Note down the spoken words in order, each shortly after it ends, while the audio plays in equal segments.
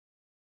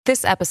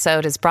This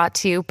episode is brought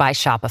to you by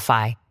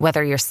Shopify.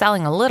 Whether you're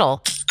selling a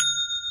little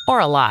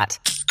or a lot,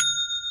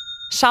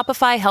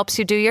 Shopify helps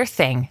you do your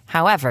thing,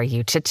 however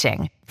you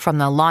cha-ching. From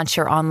the launch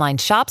your online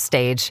shop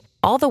stage,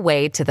 all the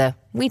way to the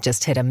we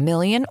just hit 1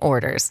 million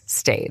orders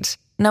stage.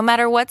 No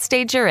matter what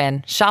stage you're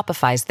in,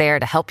 Shopify's there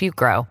to help you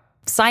grow.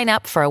 Sign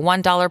up for a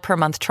 $1 per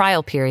month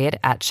trial period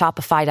at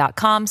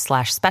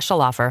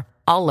shopify.com/special offer,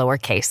 all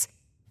lowercase.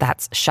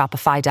 That's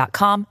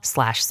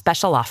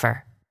shopify.com/special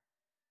offer.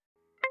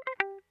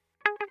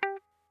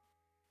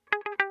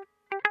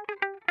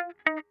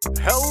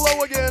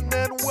 Hello again,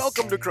 and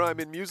welcome to Crime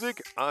in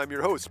Music. I'm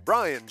your host,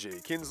 Brian J.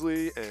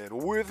 Kinsley, and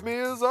with me,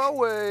 as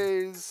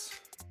always,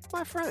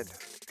 my friend,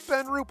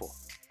 Ben Ruppel.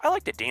 I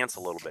like to dance a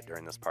little bit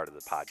during this part of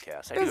the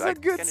podcast. It's a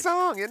good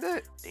song, isn't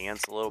it?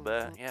 Dance a little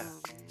bit, yeah.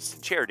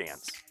 Chair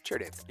dance. Chair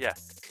dance. Yeah.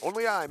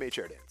 Only I may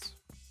chair dance.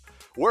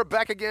 We're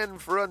back again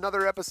for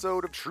another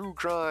episode of True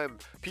Crime.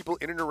 People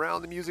in and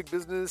around the music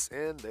business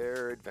and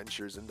their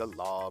adventures into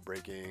law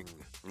breaking.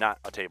 Not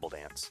a table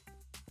dance.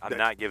 I'm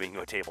not giving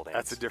you a table dance.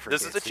 That's a different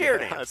This dance. is a chair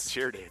Yeah, dance. That's a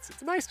chair dance.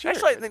 It's a nice chair.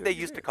 Actually, I think they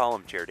used to call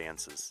them chair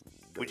dances.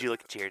 Would you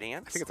like a chair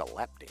dance? I think it's a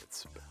lap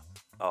dance.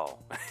 Oh,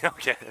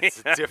 okay.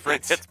 It's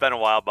different. It's been a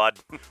while, bud.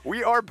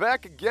 We are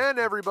back again,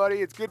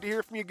 everybody. It's good to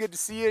hear from you. Good to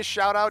see you.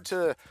 Shout out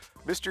to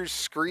Mr.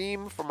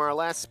 Scream from our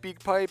last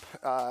Speak Pipe.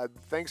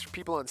 Thanks for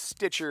people on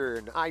Stitcher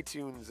and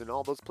iTunes and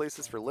all those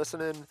places for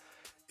listening.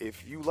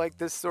 If you like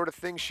this sort of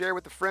thing, share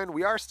with a friend.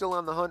 We are still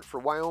on the hunt for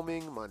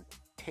Wyoming,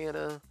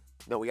 Montana.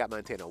 No, we got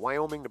Montana,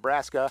 Wyoming,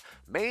 Nebraska,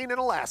 Maine, and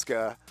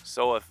Alaska.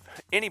 So if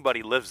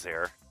anybody lives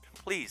there,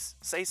 please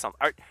say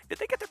something. Did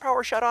they get their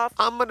power shut off?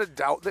 I'm gonna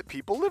doubt that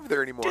people live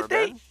there anymore,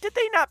 man. Did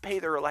they not pay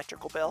their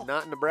electrical bill?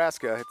 Not in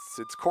Nebraska.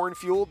 It's corn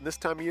fueled, and this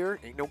time of year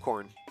ain't no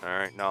corn. All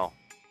right, no.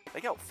 They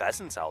got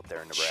pheasants out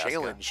there in Nebraska.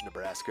 Challenge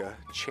Nebraska.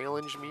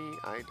 Challenge me.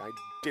 I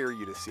dare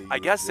you to see. I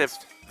guess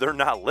exist. if they're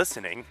not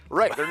listening.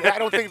 Right. I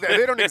don't think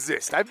they don't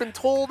exist. I've been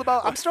told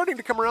about. I'm starting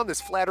to come around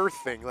this flat Earth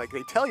thing. Like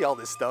they tell you all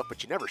this stuff,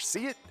 but you never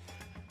see it.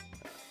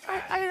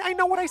 I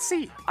know what I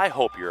see. I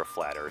hope you're a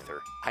flat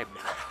earther. I'm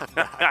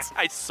not.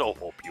 I so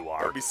hope you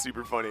are. That'd be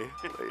super funny.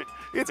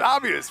 It's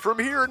obvious. From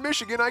here in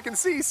Michigan, I can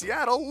see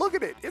Seattle. Look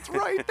at it. It's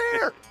right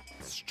there.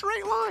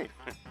 Straight line.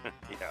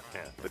 yeah.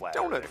 The flat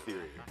donut earther.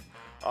 theory.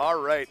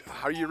 All right.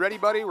 Are you ready,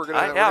 buddy? We're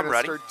I'm gonna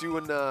ready. start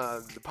doing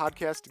the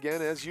podcast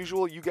again as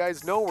usual. You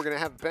guys know we're gonna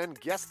have Ben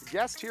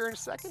guest here in a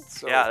second.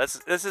 So. Yeah,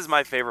 this is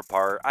my favorite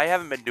part. I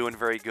haven't been doing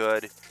very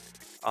good.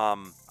 I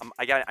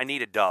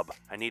need a dub.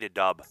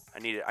 I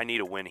need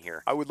a win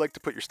here. I would like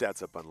to put your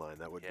stats up online.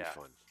 That would be Yeah.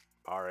 fun.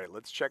 All right,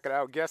 let's check it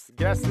out. Guest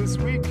this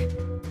week.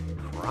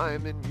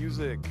 Crime in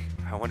music.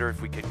 I wonder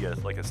if we could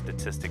get like a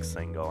statistics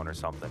thing going or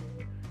something.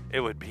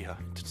 It would be a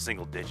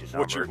single digit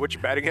number. What's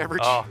your batting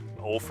average? Oh,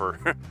 over.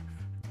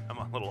 I'm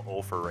a little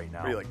over right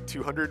now. What are you, like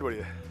 200? What are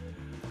you?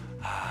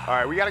 All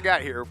right, we got a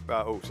guy here.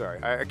 Sorry.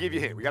 I gave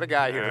you a hint. We got a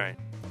guy here. All right.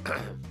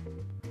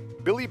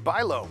 Billy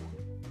Bilo.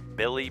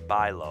 Billy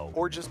Bilo.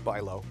 Or just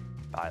Bilo.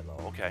 Bilo.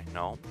 Okay.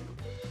 No.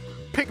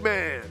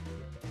 Pigman.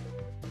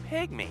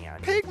 Pigman.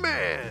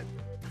 Pigman.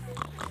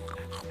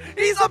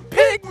 He's a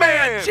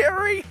pigman,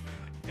 Jerry.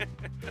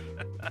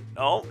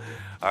 No.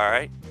 All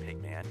right.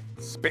 Pigman.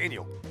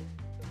 Spaniel.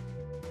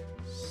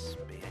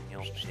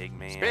 Spaniel.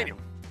 Pigman. Spaniel.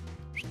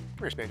 Come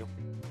here, Spaniel.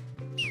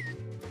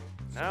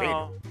 No.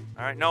 Spaniel.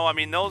 All right. No, I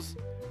mean those.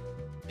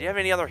 Do you have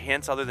any other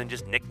hints other than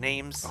just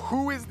nicknames?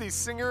 Who is the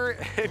singer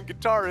and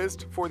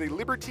guitarist for the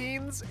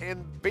Libertines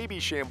and Baby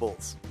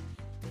Shambles?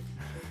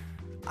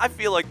 I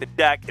feel like the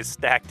deck is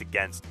stacked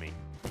against me.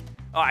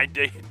 Oh,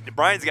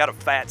 Brian's got a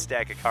fat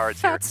stack of cards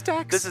here. Fat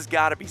stacks? This has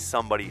got to be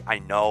somebody I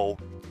know.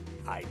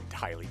 I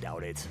highly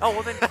doubt it. Oh,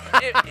 well then,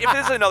 if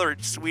it's another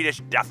Swedish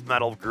death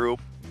metal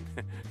group,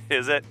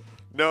 is it?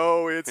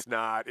 No, it's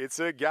not. It's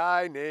a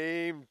guy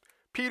named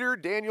Peter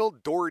Daniel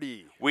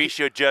Doherty. We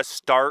should just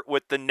start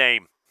with the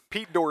name.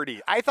 Pete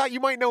Doherty. I thought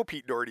you might know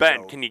Pete Doherty.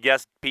 Ben, though. can you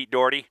guess Pete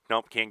Doherty?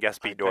 Nope, can't guess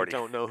Pete Doherty. I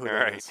don't know who All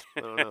that right. is. I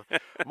don't know.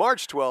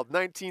 March 12,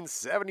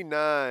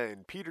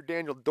 1979. Peter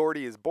Daniel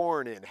Doherty is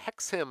born in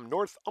Hexham,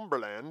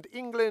 Northumberland,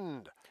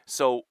 England.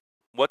 So,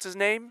 what's his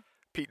name?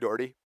 Pete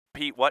Doherty.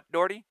 Pete what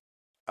Doherty?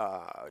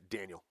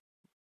 Daniel.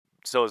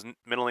 So his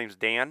middle name's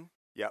Dan?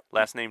 Yep.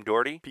 Last name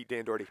Doherty? Pete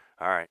Dan Doherty.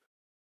 All right.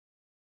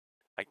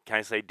 Can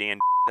I say Dan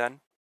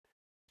then?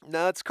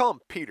 No, let's call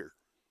him Peter.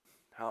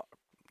 How?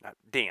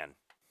 Dan.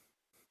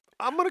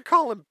 I'm going to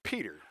call him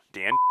Peter.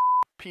 Dan.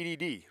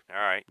 PDD. All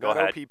right, go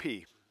Not ahead. OPP.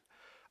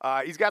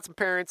 He's got some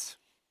parents.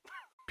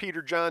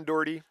 Peter John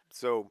Doherty,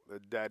 so a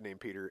dad named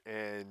Peter,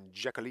 and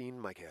Jacqueline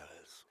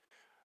Michaelis.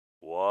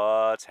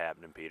 What's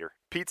happening, Peter?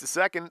 Pete's the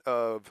second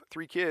of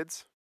 3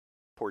 kids.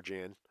 Poor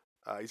Jan.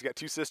 He's got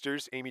 2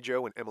 sisters, Amy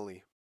Jo and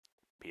Emily.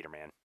 Peter,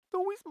 man.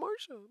 No, he's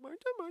Marcia.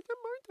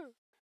 Martha.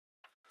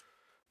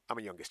 I'm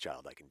a youngest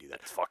child. I can do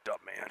that. That's fucked up,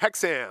 man.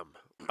 Hexham,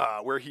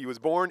 where he was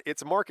born.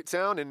 It's a market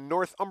town in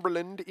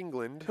Northumberland,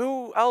 England.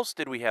 Who else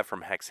did we have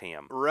from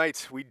Hexham?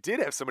 Right. We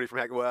did have somebody from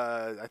Hexham.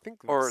 I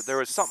think. Or there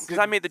was something, because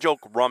I made the joke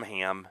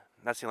Rumham.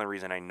 That's the only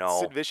reason I know.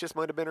 Sid Vicious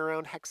might have been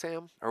around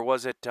Hexham. Or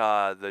was it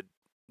the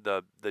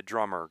the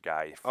drummer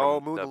guy Oh,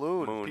 from Moon the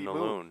Loon. Moon Pete the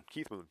Moon. Loon.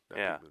 Keith Moon. Not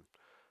Yeah. Pete Moon.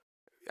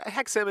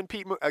 Hexam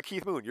and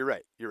Keith Moon. You're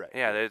right.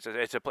 Yeah, it's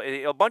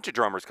a bunch of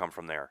drummers come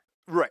from there.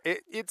 Right.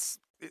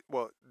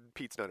 Well,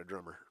 Pete's not a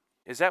drummer.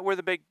 Is that where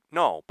the big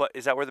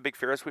is that where the big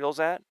Ferris wheel's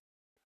at?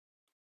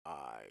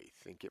 I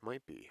think it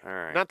might be. All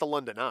right. Not the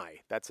London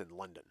Eye. That's in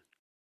London.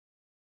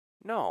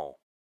 No.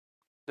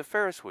 The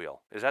Ferris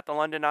wheel. Is that the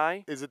London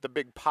Eye? Is it the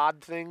big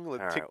pod thing with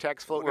All right. Tic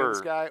Tacs floating in the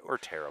sky? We're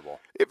terrible.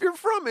 If you're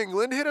from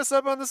England, hit us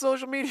up on the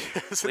social media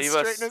and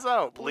straighten us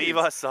out. Leave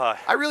please. us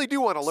I really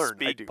do want to learn.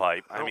 I do. speak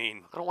pipe. I don't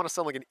want to mean,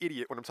 sound like an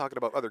idiot when I'm talking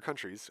about other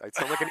countries. I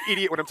sound like an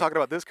idiot when I'm talking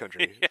about this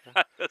country.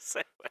 yeah, the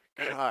same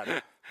way.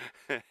 God.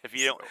 if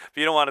you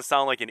don't want to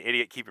sound like an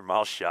idiot, keep your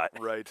mouth shut.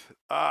 Right.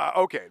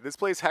 Okay. This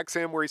place,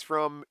 Hexham, where he's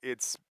from,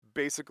 it's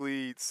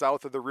basically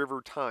south of the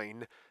River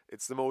Tyne.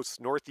 It's the most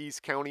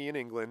northeast county in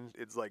England.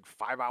 It's like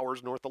 5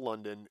 hours north of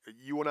London.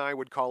 You and I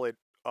would call it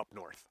up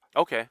north.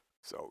 Okay.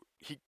 So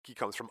he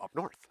comes from up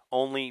north.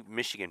 Only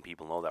Michigan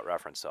people know that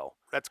reference, though.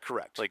 That's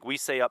correct. Like we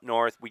say up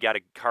north, we got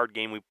a card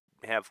game we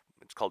have.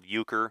 It's called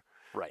Euchre.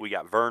 Right. We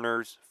got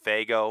Verner's,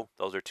 Fago.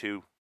 Those are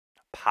two.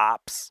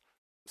 Pops.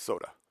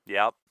 Soda.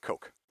 Yep.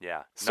 Coke.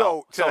 Yeah. So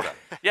No, soda.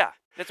 Yeah.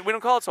 We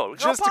don't call it soda. We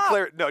call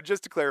it pop.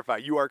 Just to clarify,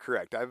 you are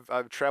correct.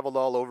 I've traveled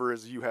all over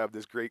as you have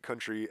this great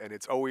country, and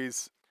it's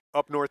always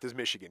up north is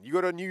Michigan. You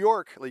go to New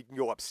York, like you can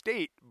go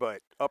upstate,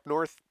 but up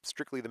north,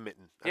 strictly the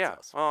mitten. That's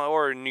us.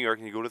 Or in New York,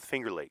 you go to the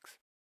Finger Lakes.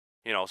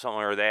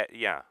 Something or that.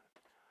 Yeah.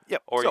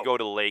 Yep. Or you go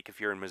to the lake if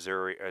you're in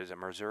Missouri. Is it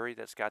Missouri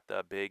that's got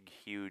the big,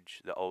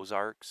 huge, the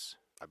Ozarks?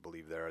 I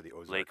believe there are the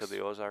Ozarks. Lake of the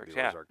Ozarks. The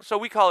Yeah. Ozarks. So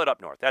we call it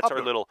up north. That's Up our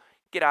north. little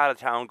get out of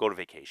town, go to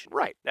vacation.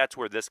 Right. That's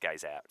where this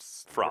guy's at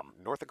from.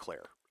 North of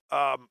Clare.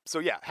 So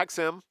yeah,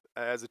 Hexham,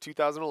 as of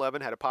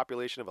 2011, had a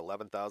population of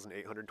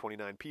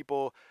 11,829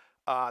 people.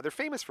 They're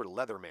famous for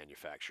leather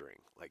manufacturing.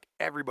 Like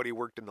everybody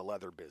worked in the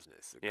leather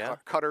business. Yeah.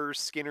 Cutters,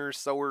 skinners,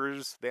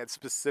 sewers. They had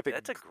specific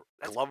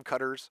glove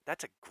cutters.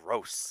 That's a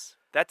gross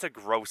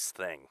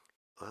thing.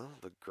 Well,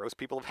 the gross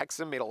people of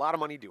Hexham made a lot of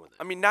money doing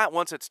that. I mean, not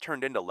once it's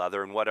turned into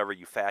leather and whatever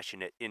you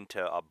fashion it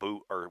into a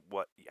boot or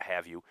what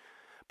have you,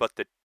 but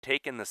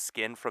taking the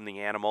skin from the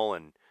animal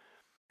and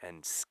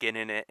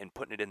skinning it and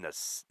putting it in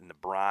the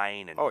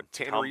brine and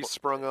tanneries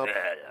sprung up.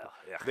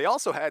 Yeah. They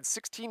also had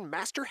 16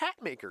 master hat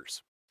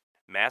makers.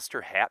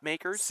 Master hat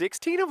makers?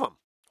 16 of them.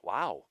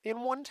 Wow.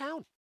 In one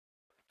town.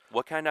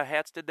 What kind of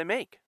hats did they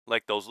make?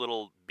 Like those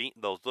little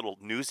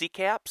newsy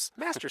caps?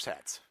 Master's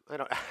hats. I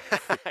don't.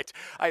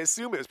 I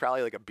assume it was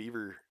probably like a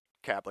beaver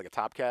cap, like a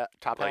top hat.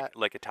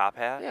 Like a top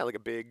hat? Yeah, like a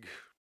big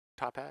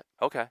top hat.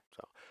 Okay.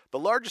 So the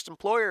largest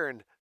employer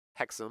in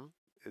Hexham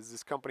is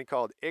this company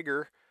called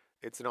Igger.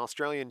 It's an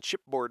Australian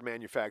chipboard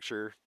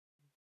manufacturer.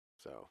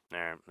 So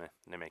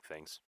they make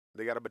things.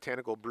 They got a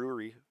botanical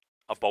brewery.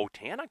 A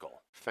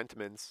botanical?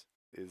 Fentimans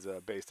is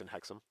based in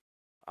Hexham.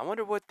 I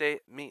wonder what they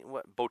mean.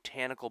 What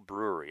botanical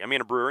brewery? I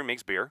mean, a brewery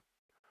makes beer.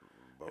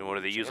 And what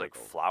do they use? Like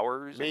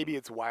flowers? Maybe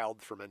it's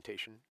wild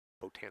fermentation.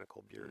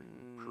 Botanical beer.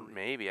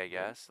 Maybe, I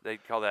guess they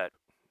call that.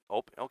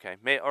 Okay,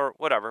 or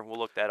whatever. We'll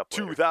look that up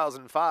later.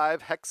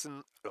 2005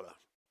 Hexham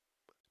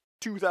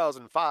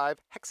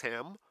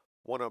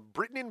won a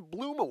Britain in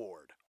Bloom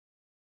Award.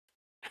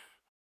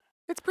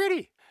 It's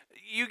pretty.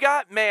 You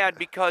got mad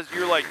because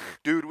you're like,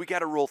 dude, we got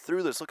to roll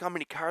through this. Look how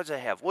many cards I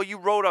have. Well, you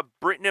wrote a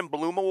Britain and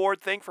Bloom Award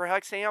thing for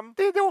Hexham?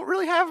 They don't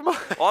really have much.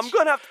 Well, I'm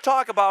going to have to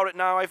talk about it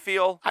now, I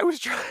feel. I was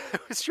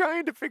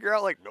trying to figure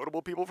out, like,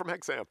 notable people from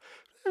Hexham.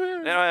 They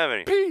don't have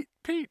any.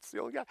 Pete's the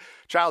only guy.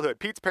 Childhood.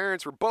 Pete's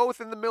parents were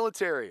both in the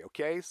military,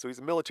 okay? So he's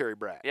a military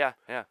brat. Yeah.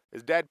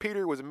 His dad,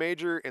 Peter, was a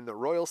major in the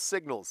Royal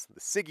Signals,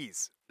 the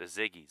Siggies. The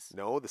Ziggies.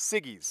 No, the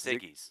Siggies.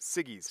 Siggies.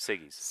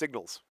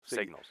 Signals.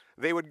 Signals.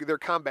 Their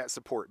combat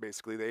support,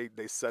 basically.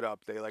 They set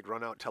up, they like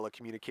run out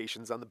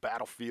telecommunications on the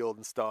battlefield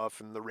and stuff,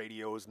 and the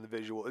radios and the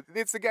visual.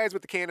 It's the guys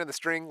with the can and the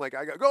string. Like,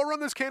 I go run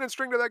this can and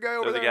string to that guy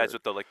over there. They're the guys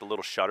with the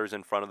little shutters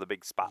in front of the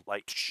big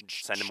spotlight,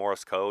 sending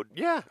Morse code.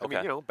 Yeah. Okay.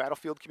 I mean,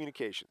 battlefield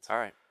communications. All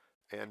right.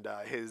 And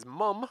his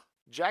mom,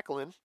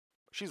 Jacqueline,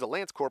 she's a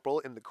lance corporal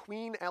in the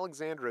Queen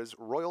Alexandra's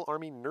Royal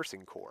Army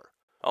Nursing Corps.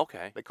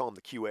 Okay. They call them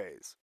the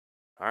QAs.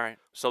 All right.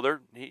 So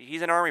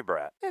he's an army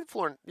brat. And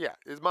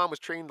his mom was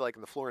trained like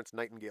in the Florence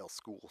Nightingale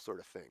School sort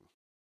of thing.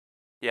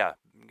 Yeah,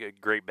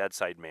 great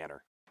bedside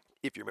manner.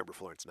 If you remember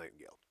Florence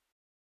Nightingale.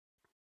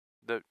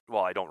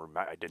 I don't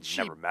remember.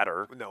 Never met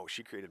her. No,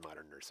 she created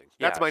modern nursing.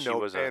 That's my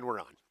note, and we're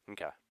on.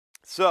 Okay.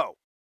 So,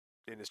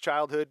 in his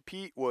childhood,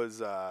 Pete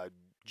was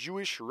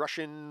Jewish,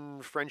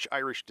 Russian, French,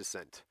 Irish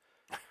descent.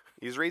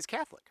 He was raised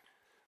Catholic.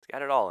 He's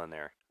got it all in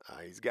there.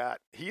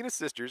 He and his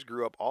sisters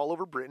grew up all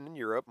over Britain and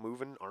Europe,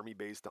 moving army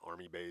base to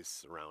army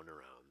base, around and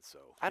around. So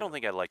I don't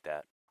think I'd like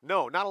that.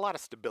 No, not a lot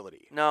of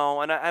stability.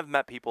 No, and I've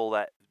met people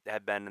that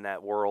have been in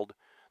that world.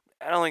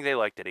 I don't think they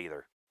liked it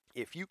either.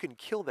 If you can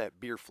kill that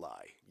beer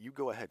fly, you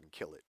go ahead and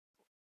kill it.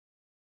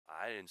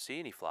 I didn't see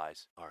any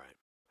flies. All right.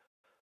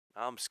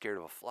 I'm scared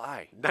of a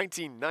fly.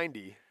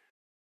 1990,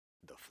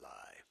 The Fly,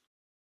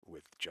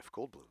 with Jeff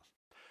Goldblum.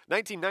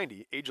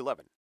 1990, age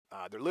 11.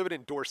 They're living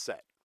in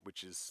Dorset.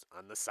 which is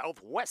on the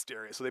southwest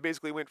area. So they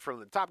basically went from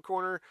the top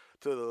corner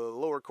to the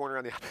lower corner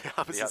on the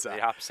opposite side.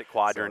 The opposite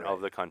quadrant So,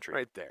 of the country.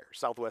 Right there,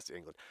 southwest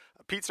England.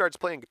 Pete starts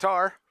playing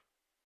guitar.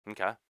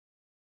 Okay.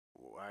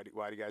 Why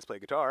do you guys play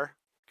guitar?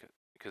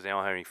 Because they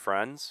don't have any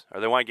friends, or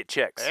they want to get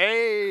chicks.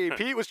 Hey,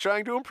 Pete was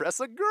trying to impress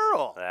a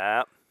girl.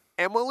 That.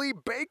 Emily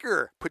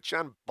Baker. Put you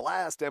on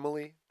blast,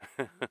 Emily.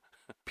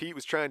 Pete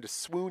was trying to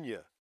swoon you.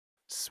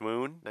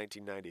 Swoon?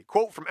 1990.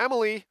 Quote from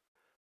Emily.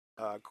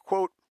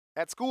 Quote,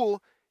 at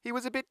school, he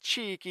was a bit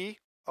cheeky.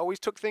 Always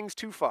took things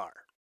too far.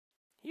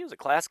 He was a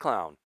class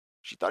clown.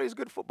 She thought he was a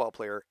good football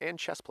player and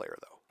chess player,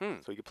 though.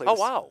 So he could play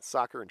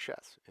soccer and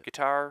chess. Yeah.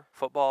 Guitar,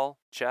 football,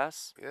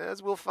 chess.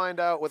 As we'll find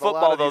out with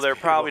football, a lot of though, these they're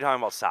people. probably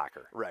talking about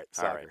soccer. Right,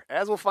 soccer. All right.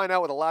 As we'll find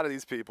out with a lot of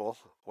these people,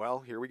 well,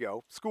 here we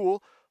go.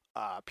 School.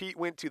 Pete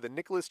went to the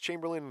Nicholas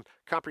Chamberlain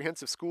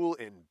Comprehensive School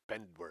in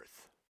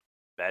Bedworth.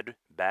 Bed?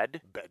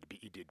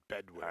 He did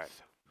Bedworth. All right.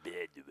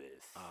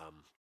 Bedworth.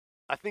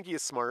 I think he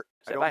is smart.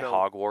 Is that I don't by know.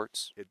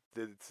 Hogwarts?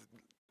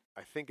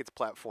 I think it's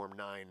platform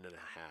 9.5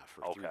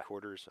 or Okay.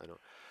 3/4. I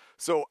don't.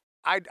 So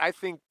I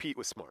think Pete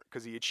was smart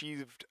because he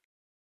achieved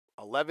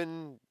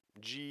 11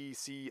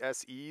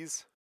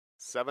 GCSEs,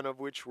 7 of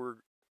which were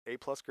A+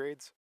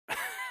 grades.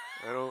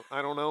 I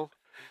don't know.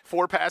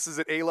 4 passes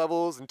at A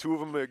levels and 2 of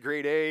them at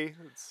grade A.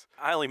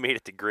 I only made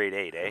it to grade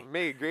 8, eh?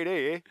 Made grade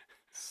A, eh?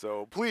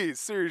 So please,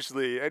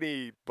 seriously,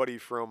 anybody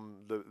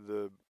from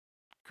the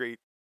great,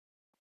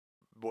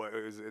 what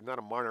is it? Not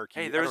a monarchy.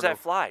 Hey, I there's don't that know.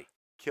 fly.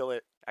 Kill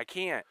it. I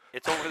can't.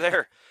 It's over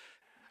there.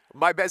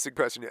 My basic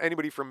question: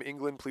 anybody from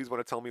England, please want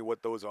to tell me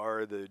what those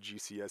are? The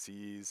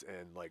GCSEs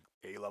and like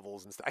A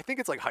levels and stuff. I think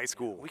it's like high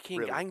school. We can.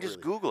 Really, I can just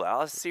really. Google it.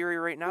 I'll ask Siri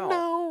right now.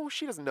 No,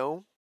 she doesn't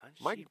know.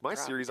 She My probably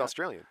Siri's does.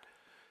 Australian.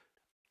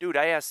 Dude,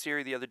 I asked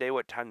Siri the other day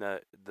what time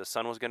the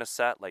sun was gonna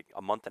set, like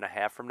a month and a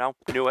half from now.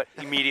 Knew it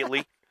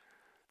immediately.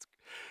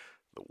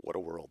 What a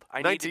world.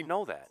 I need to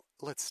know that.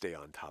 Let's stay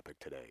on topic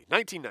today.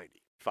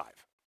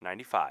 1995.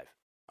 95.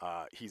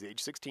 He's age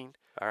 16.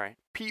 All right.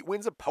 Pete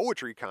wins a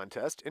poetry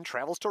contest and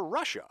travels to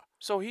Russia.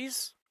 So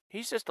he's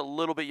just a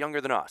little bit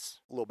younger than us.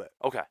 A little bit.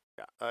 Okay.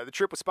 Yeah. The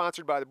trip was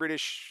sponsored by the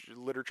British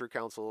Literature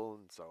Council,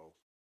 and so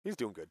he's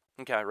doing good.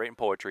 Okay, writing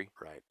poetry.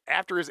 Right.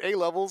 After his A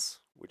levels,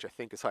 which I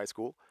think is high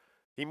school,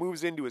 he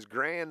moves into his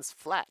grand's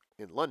flat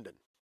in London,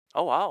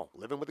 Oh wow.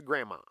 living with a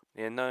grandma.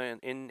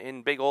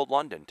 In big old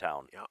London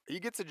town. Yeah. He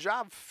gets a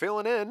job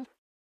filling in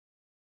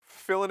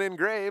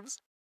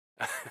graves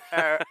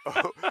at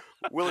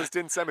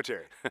Williston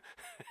Cemetery.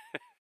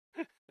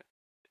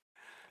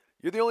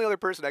 You're the only other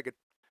person I could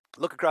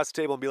look across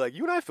the table and be like,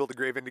 you and I filled a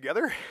grave in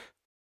together.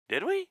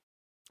 Did we?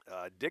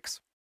 Dicks.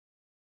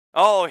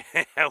 Oh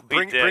yeah,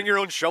 we did. Bring your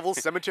own shovel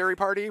cemetery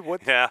party.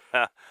 What? Yeah,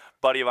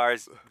 buddy of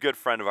ours, good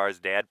friend of ours,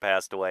 dad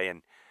passed away,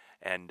 and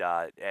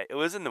it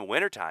was in the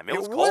wintertime. It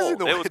was cold. In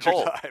the it was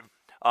cold.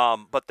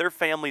 wintertime. But their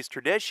family's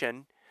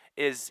tradition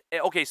is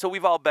okay. So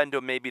we've all been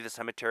to maybe the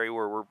cemetery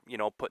where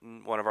we're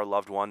putting one of our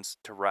loved ones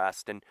to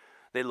rest, and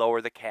they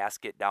lower the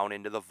casket down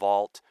into the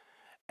vault,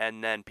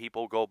 and then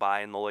people go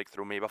by and they'll like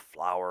throw maybe a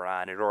flower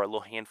on it or a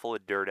little handful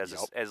of dirt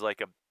as like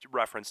a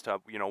reference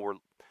to we're.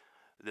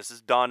 This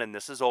is done and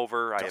this is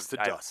over. I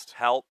have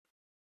helped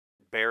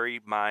bury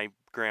my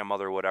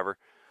grandmother or whatever.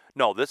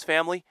 No, this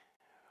family,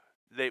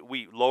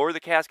 we lower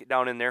the casket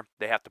down in there.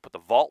 They have to put the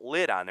vault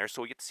lid on there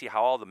so we get to see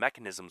how all the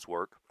mechanisms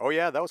work. Oh,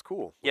 yeah, that was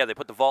cool. Yeah, they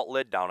put the vault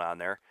lid down on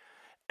there.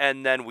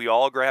 And then we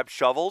all grab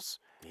shovels.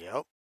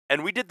 Yep.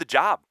 And we did the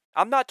job.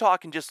 I'm not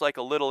talking just like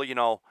a little,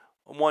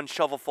 one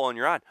shovelful and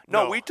you're on.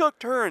 No, we took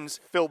turns.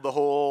 Filled the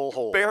whole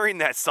hole. Burying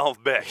that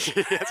son-of-a-bitch.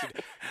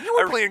 You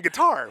were playing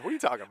guitar. What are you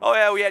talking about? Oh,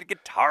 yeah, we had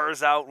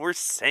guitars out. We're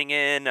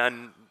singing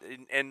and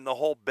the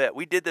whole bit.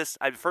 We did this.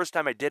 The first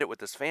time I did it with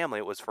this family,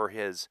 it was for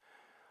his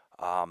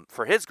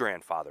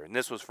grandfather. And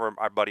this was for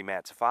our buddy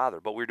Matt's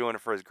father. But we were doing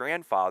it for his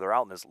grandfather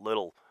out in this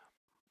little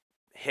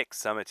hick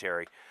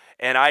cemetery.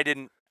 And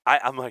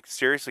I'm like,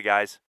 seriously,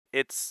 guys,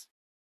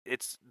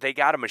 they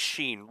got a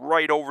machine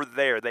right over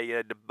there. They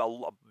had a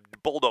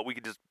bulldog. We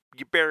could just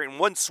bury it in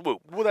one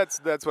swoop. Well, that's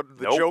what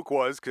the joke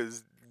was,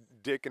 because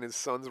Dick and his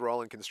sons were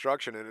all in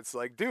construction, and it's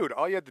like, dude,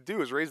 all you had to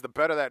do is raise the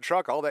bed of that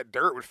truck. All that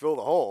dirt would fill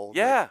the hole.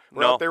 Yeah.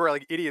 We're out there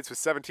like idiots with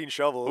 17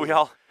 shovels. We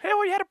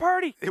had a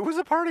party. It was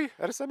a party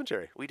at a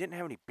cemetery. We didn't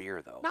have any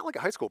beer, though. Not like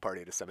a high school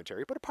party at a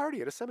cemetery, but a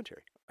party at a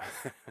cemetery.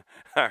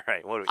 All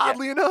right.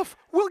 Oddly enough,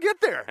 we'll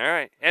get there. All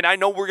right. And I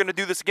know we're going to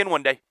do this again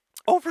one day.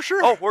 Oh, for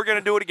sure. Oh, we're going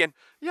to do it again.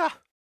 Yeah.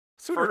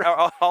 For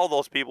all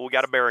those people, we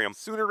got to bury them.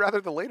 Sooner rather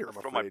than later, I'm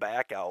Throw my afraid.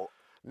 back out.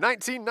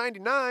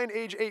 1999,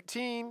 age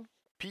 18,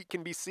 Pete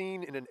can be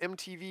seen in an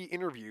MTV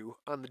interview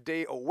on the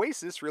day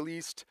Oasis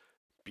released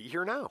Be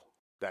Here Now,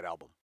 that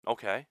album.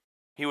 Okay.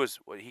 He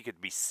could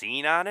be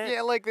seen on it?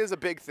 Yeah, like there's a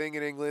big thing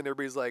in England.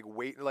 Everybody's like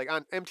waiting, like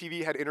on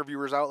MTV had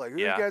interviewers out, like, who are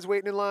you guys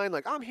waiting in line?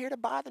 Like, I'm here to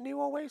buy the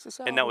new Oasis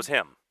album. And that was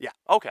him? Yeah.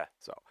 Okay.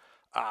 So,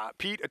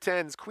 Pete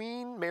attends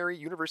Queen Mary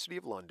University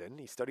of London.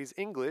 He studies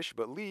English,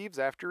 but leaves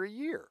after a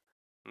year.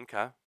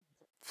 Okay.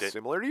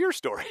 Similar to your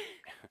story.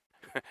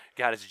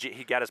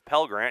 He got his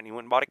Pell Grant and he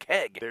went and bought a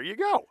keg. There you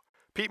go.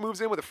 Pete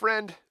moves in with a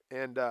friend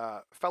and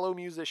fellow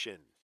musician,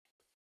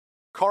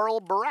 Carl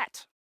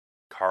Barat.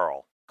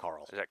 Carl.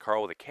 Carl. Is that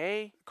Carl with a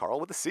K? Carl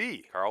with a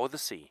C. Carl with a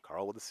C.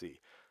 Carl with a C.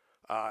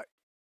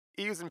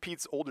 He was in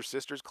Pete's older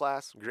sister's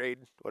class, grade,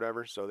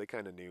 whatever, so they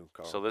kind of knew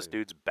Carl. So this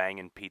dude's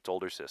banging Pete's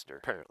older sister.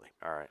 Apparently.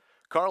 All right.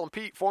 Carl and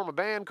Pete form a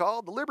band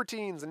called the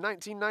Libertines in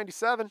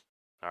 1997.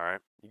 All right.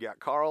 You got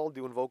Carl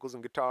doing vocals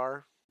and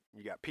guitar.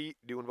 You got Pete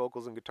doing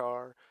vocals and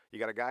guitar. You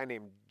got a guy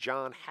named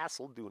John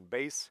Hassel doing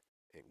bass.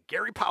 And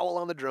Gary Powell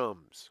on the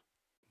drums.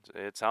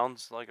 It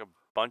sounds like a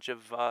bunch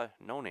of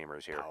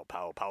no-namers here.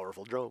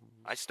 Powerful drums.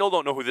 I still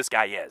don't know who this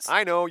guy is.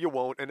 I know, you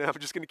won't, and I'm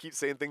just going to keep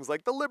saying things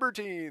like the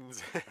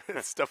Libertines,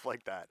 stuff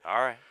like that. All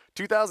right.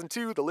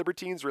 2002, the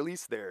Libertines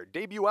released their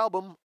debut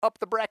album, Up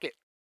the Bracket.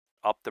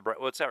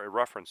 What's that a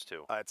reference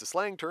to? It's a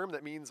slang term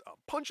that means a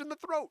punch in the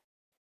throat.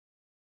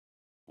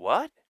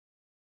 What?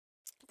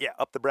 Yeah,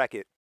 up the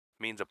bracket.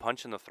 Means a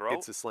punch in the throat?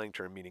 It's a slang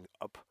term meaning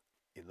up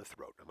in the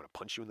throat. I'm going to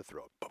punch you in the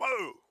throat.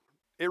 Ba-boo!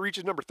 It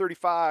reaches number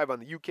 35 on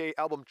the UK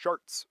album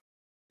charts.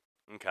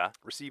 Okay.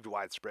 Received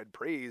widespread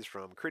praise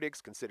from critics,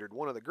 considered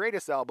one of the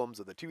greatest albums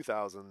of the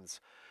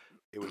 2000s.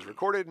 It was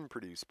recorded and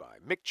produced by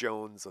Mick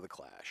Jones of The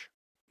Clash.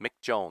 Mick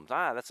Jones.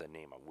 That's a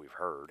name we've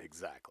heard.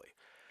 Exactly.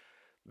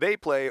 They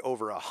play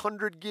over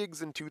 100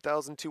 gigs in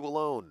 2002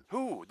 alone.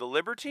 Who? The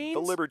Libertines?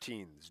 The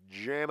Libertines,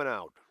 jamming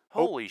out.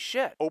 Holy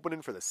shit.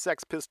 Opening for the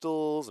Sex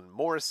Pistols and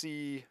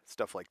Morrissey,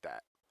 stuff like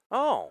that.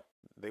 Oh.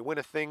 They win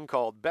a thing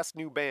called Best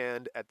New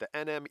Band at the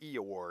NME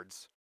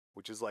Awards,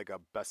 which is like a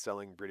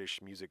best-selling British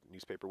music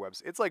newspaper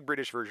website. It's like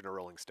British version of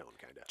Rolling Stone,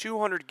 kind of.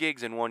 200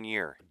 gigs in 1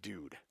 year.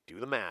 Dude, do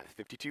the math.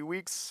 52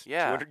 weeks,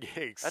 Yeah. 200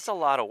 gigs. That's a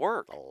lot of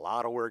work. A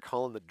lot of work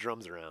hauling the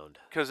drums around.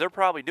 Because they're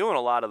probably doing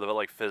a lot of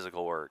the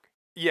physical work.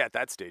 Yeah, at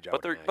that stage, I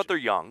would imagine. But they're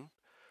young.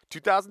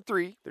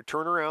 2003, they're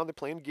turning around, they're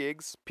playing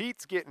gigs.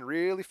 Pete's getting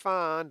really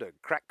fond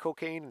of crack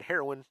cocaine and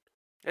heroin.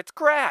 It's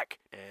crack.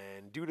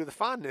 And due to the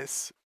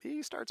fondness,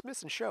 he starts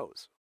missing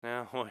shows.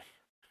 Yeah,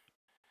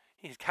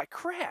 he's got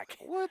crack.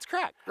 Well, it's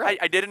crack. Right.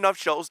 I did enough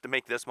shows to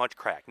make this much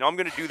crack. Now I'm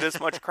going to do this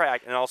much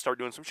crack, and I'll start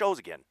doing some shows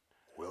again.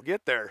 We'll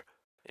get there.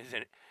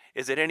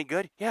 Is it any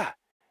good? Yeah.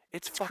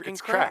 It's fucking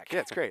it's crack.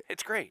 Yeah, it's great.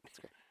 It's great.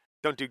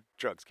 Don't do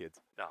drugs,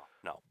 kids.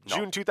 No.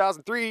 June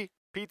 2003,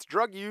 Pete's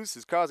drug use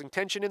is causing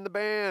tension in the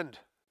band.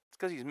 It's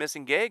because he's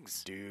missing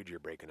gigs. Dude, you're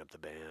breaking up the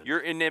band.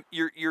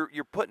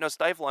 You're putting a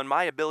stifle on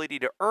my ability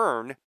to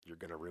earn. You're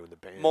gonna ruin the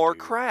band. More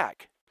dude.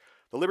 crack.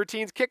 The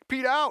Libertines kick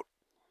Pete out.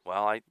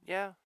 Well,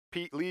 yeah.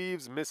 Pete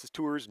leaves, misses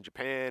tours in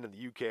Japan and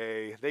the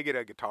UK. They get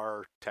a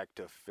guitar tech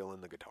to fill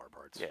in the guitar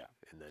parts. Yeah.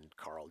 And then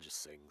Carl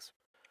just sings.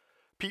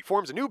 Pete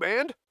forms a new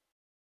band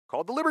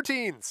called the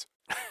Libertines.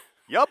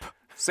 Yup,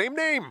 same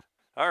name.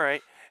 All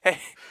right. Hey,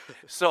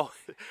 so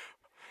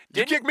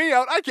you kick me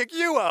out, I kick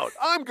you out.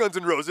 I'm Guns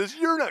N' Roses.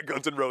 You're not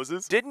Guns N'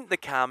 Roses. Didn't the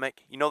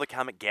comic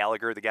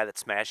Gallagher, the guy that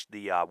smashed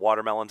the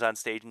watermelons on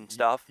stage and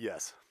stuff?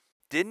 Yes.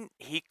 Didn't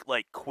he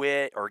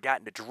quit or got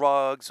into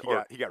drugs?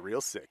 He got real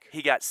sick.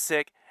 He got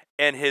sick,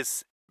 and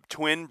his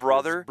twin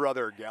brother, his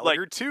brother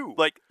Gallagher too,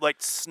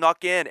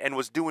 snuck in and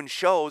was doing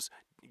shows.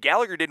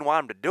 Gallagher didn't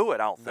want him to do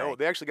it. I don't think. No,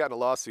 they actually got in a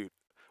lawsuit.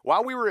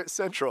 While we were at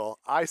Central,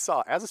 I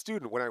saw, as a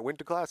student, when I went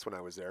to class when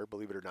I was there,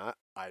 believe it or not,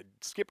 I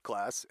skipped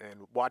class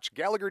and watched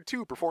Gallagher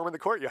 2 perform in the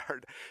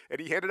courtyard. And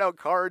he handed out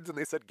cards, and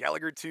they said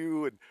Gallagher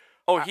 2. And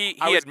he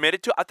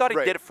admitted to it? I thought he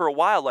did it for a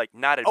while,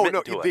 not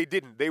admitting to it. They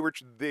didn't. They were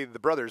the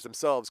brothers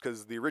themselves,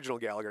 because the original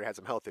Gallagher had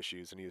some health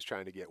issues, and he was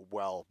trying to get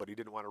well, but he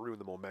didn't want to ruin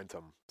the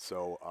momentum.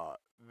 So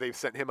they've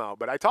sent him out.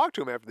 But I talked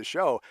to him after the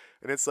show,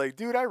 and it's like,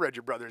 dude, I read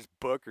your brother's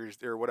book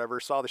or whatever,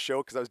 saw the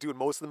show because I was doing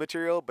most of the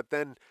material, but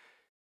then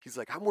he's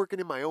like, I'm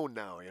working in my own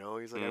now, you know?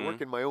 He's like, I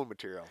work in my own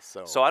material.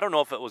 So I don't know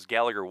if it was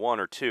Gallagher 1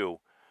 or 2,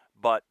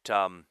 but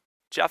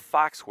Jeff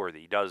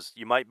Foxworthy does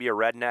You Might Be a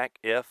Redneck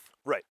If.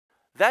 Right.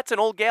 That's an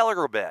old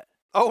Gallagher bit.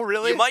 Oh,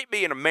 really? You might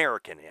be an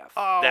American if.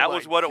 Oh, that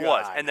was what it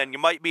was. God. And then you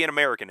might be an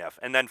American if.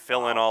 And then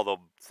fill in all the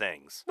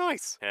things.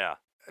 Nice. Yeah.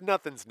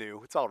 Nothing's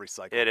new. It's all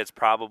recycled. It has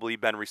probably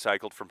been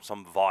recycled from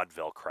some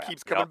vaudeville crap.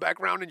 Keeps coming back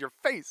around in your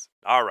face.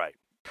 All right.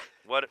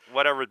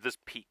 Whatever this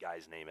Pete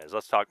guy's name is.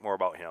 Let's talk more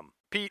about him.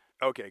 Pete,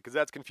 okay, because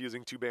that's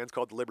confusing. Two bands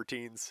called the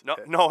Libertines.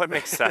 No, it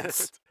makes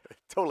sense.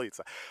 Totally.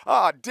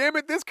 Damn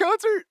it, this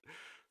concert.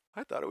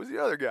 I thought it was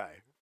the other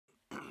guy.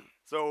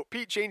 So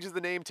Pete changes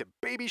the name to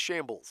Baby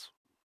Shambles.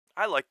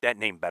 I like that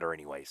name better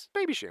anyways.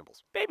 Baby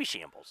Shambles. Baby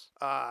Shambles.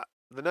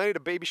 The night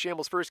of Baby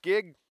Shambles' first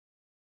gig,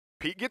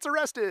 Pete gets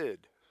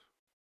arrested.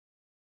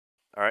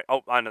 All right.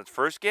 Oh, on the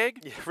first gig?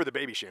 Yeah, for the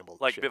Baby Shambles.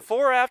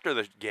 Before or after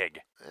the gig?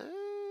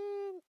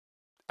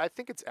 I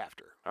think it's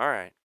after. All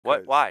right.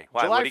 What? Why?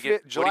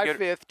 July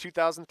 5th,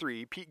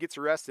 2003, Pete gets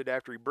arrested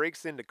after he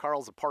breaks into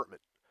Carl's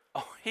apartment.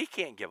 Oh, he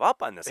can't give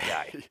up on this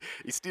guy.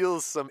 He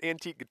steals some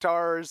antique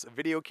guitars, a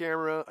video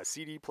camera, a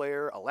CD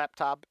player, a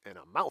laptop, and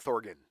a mouth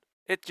organ.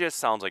 It just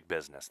sounds like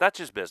business. That's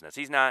just business.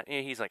 He's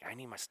like, I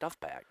need my stuff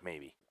back,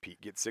 maybe.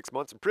 Pete gets 6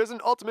 months in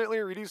prison, ultimately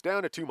reduced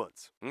down to 2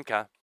 months.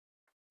 Okay.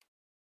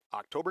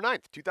 October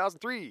 9th,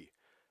 2003.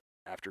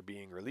 After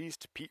being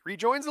released, Pete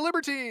rejoins the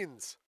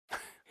Libertines.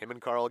 Him and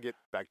Carl get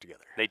back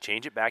together. They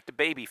change it back to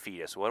Baby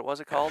Fetus. What was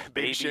it called?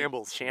 Baby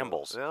Shambles.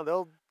 Shambles.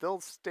 Well, they'll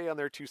stay on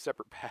their two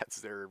separate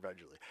paths there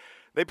eventually.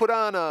 They put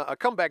on a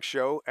comeback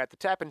show at the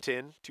Tap and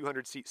Tin,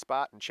 200-seat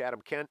spot in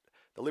Chatham, Kent.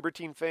 The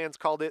Libertine fans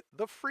called it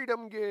the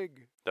Freedom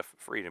Gig. The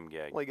Freedom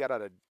Gig. Well, he got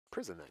out of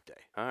prison that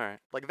day. All right.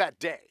 Like that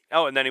day.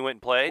 Oh, and then he went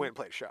and played? Went and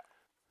played a show.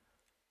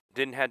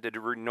 Didn't have to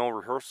do no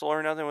rehearsal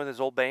or nothing with his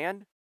old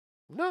band?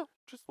 No.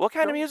 Just what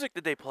kind of music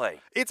did they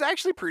play? It's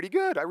actually pretty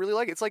good. I really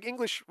like it. It's like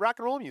English rock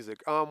and roll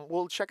music.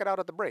 We'll check it out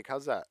at the break.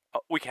 How's that?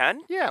 We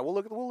can? Yeah, we'll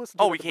listen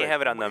to it. Oh, we can't have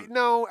it on the...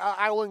 No,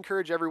 I will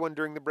encourage everyone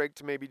during the break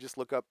to maybe just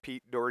look up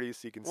Pete Doherty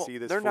so you can see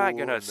this They're not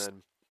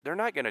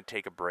gonna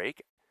take a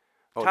break.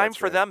 Time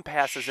for them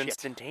passes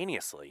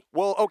instantaneously.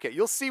 Well, okay,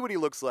 you'll see what he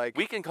looks like.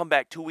 We can come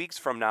back 2 weeks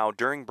from now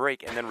during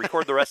break and then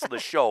record the rest of the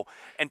show.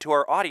 And to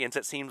our audience,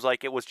 it seems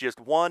like it was just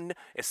one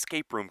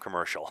escape room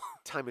commercial.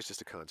 Time is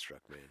just a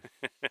construct,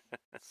 man.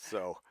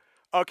 So,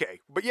 okay,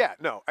 but yeah,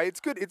 no,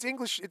 it's good. It's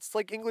English. It's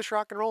like English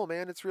rock and roll,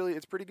 man. It's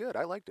pretty good.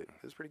 I liked it.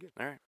 It was pretty good.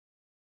 All right.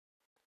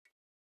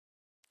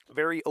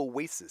 Very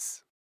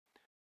Oasis.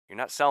 You're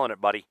not selling it,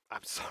 buddy.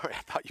 I'm sorry.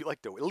 I thought you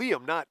liked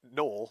Liam, not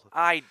Noel.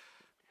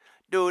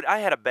 Dude, I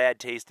had a bad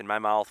taste in my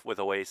mouth with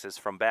Oasis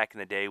from back in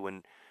the day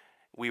when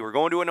we were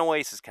going to an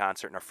Oasis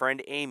concert, and our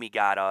friend Amy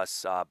got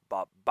us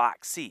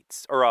box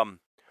seats. Or,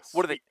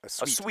 what are they? A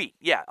suite. A suite.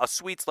 Yeah, a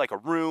suite's like a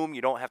room.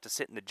 You don't have to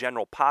sit in the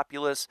general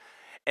populace.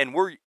 And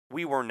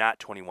we were not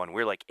 21.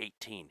 We were like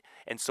 18.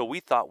 And so we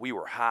thought we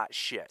were hot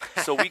shit.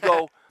 So we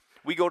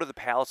go to the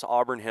Palace of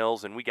Auburn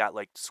Hills, and we got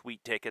like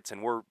suite tickets,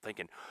 and we're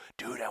thinking,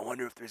 dude, I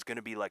wonder if there's going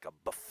to be like a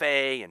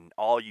buffet and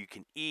all you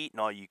can eat and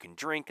all you can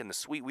drink in the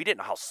suite. We didn't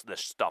know how this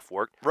stuff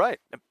worked. Right.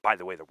 And by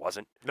the way, there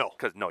wasn't. No.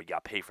 Because, you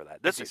got to pay for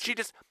that.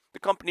 The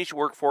company she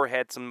worked for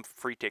had some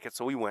free tickets,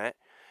 so we went.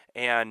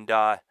 And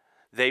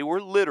they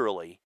were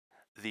literally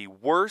the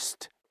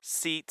worst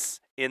seats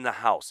in the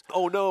house.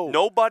 Oh, no.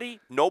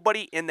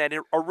 Nobody in that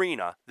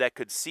arena that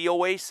could see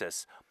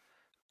Oasis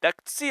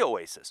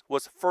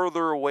was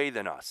further away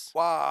than us.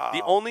 Wow.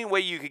 The only way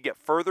you could get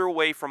further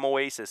away from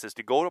Oasis is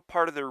to go to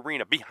part of the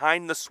arena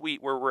behind the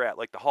suite where we're at,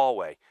 like the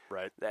hallway.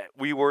 Right. That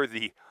we were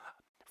the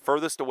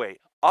furthest away,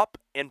 up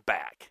and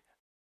back.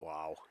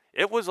 Wow.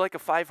 It was like a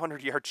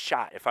 500-yard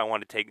shot if I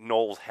wanted to take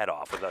Noel's head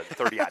off with a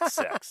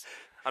 30-06.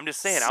 I'm just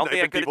saying, I don't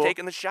think I could have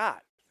taken the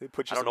shot.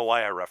 I don't know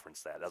why I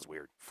referenced that. That's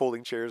weird.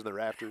 Folding chairs in the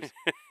rafters.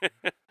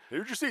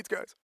 Here's your seats,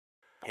 guys.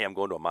 Hey, I'm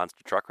going to a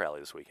monster truck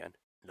rally this weekend.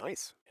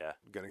 Nice. Yeah.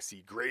 Gonna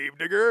see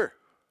Gravedigger.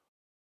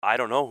 I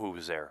don't know who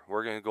was there.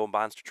 We're going to go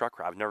monster truck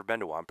rally. I've never been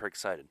to one. I'm pretty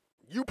excited.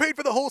 You paid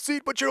for the whole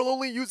seat, but you'll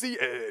only use the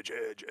edge.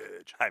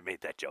 I made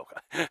that joke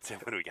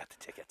when we got the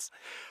tickets.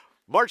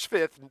 March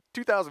 5th,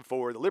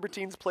 2004, the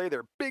Libertines play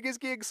their biggest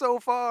gig so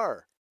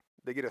far.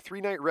 They get a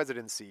 3-night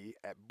residency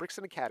at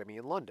Brixton Academy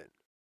in London.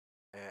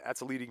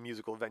 That's a leading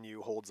musical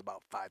venue, holds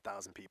about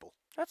 5,000 people.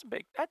 That's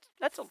big.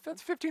 That's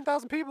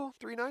 15,000 people,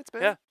 3 nights,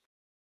 man. Yeah.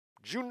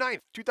 June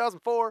 9th,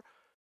 2004,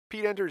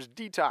 Pete enters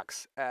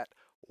Detox at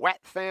Wat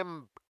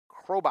Tham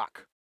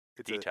Krobak.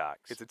 Detox.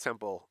 It's a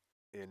temple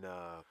in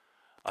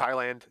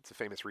Thailand. It's a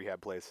famous rehab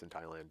place in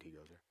Thailand. He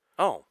goes there.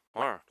 Oh,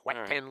 Wat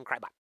Tham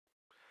Krobak.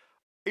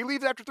 He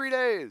leaves after 3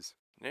 days.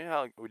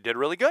 Yeah, we did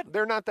really good.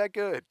 They're not that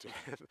good.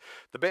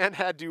 The band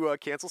had to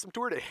cancel some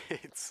tour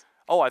dates.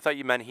 Oh, I thought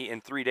you meant he in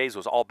 3 days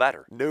was all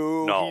better.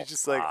 No. He's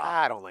just like,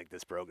 I don't like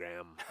this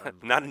program.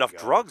 Not enough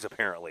drugs,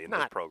 apparently, in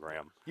this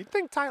program. You'd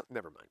think Thailand.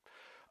 Never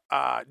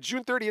mind.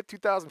 June 30th,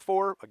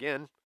 2004,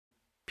 again,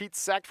 Pete's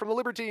sacked from the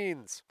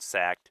Libertines.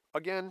 Sacked.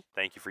 Again.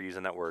 Thank you for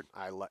using that word.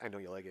 I know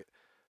you like it.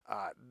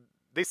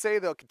 They say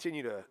they'll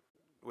continue to,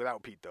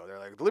 without Pete, though. They're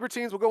like, the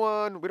Libertines will go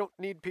on. We don't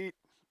need Pete.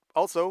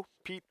 Also,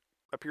 Pete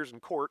appears in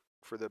court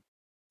for the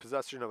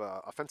possession of an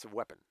offensive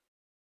weapon.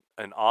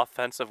 An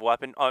offensive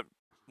weapon?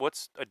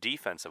 What's a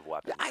defensive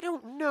weapon? I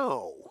don't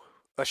know.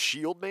 A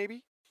shield,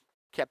 maybe?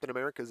 Captain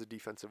America is a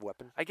defensive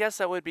weapon. I guess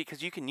that would be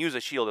because you can use a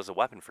shield as a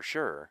weapon for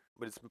sure.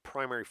 But its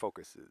primary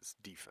focus is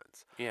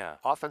defense. Yeah.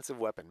 Offensive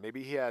weapon.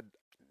 Maybe he had,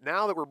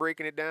 now that we're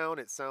breaking it down,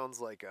 it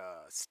sounds like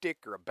a stick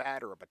or a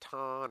bat or a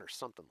baton or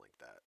something like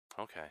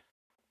that. Okay.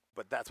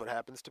 But that's what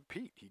happens to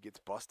Pete. He gets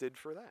busted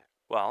for that.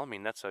 Well, I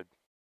mean, that's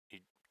you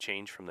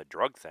change from the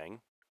drug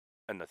thing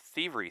and the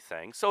thievery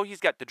thing. So he's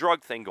got the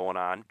drug thing going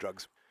on.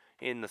 Drugs.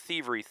 In the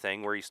thievery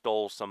thing where he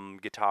stole some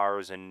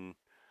guitars and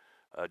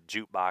a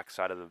jukebox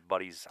out of the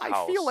buddy's house.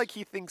 I feel like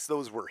he thinks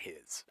those were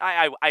his.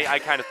 I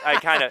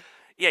kind of,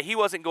 yeah. He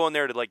wasn't going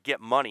there to like get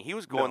money. He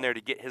was going there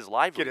to get his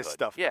livelihood. Get his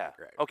stuff. Yeah. Back,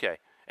 right. Okay.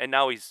 And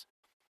now he's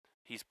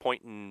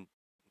pointing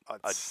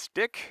a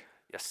stick.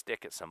 A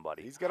stick at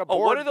somebody. He's got a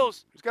board. Oh, what are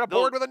those? He's got a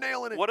board with a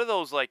nail in it. What are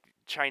those like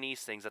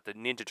Chinese things that the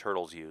Ninja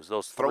Turtles use?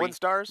 Those throwing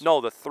stars? No,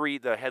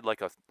 the head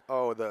like a.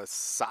 Oh, the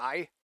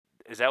sai.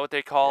 Is that what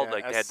they called? Yeah,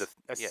 like they had the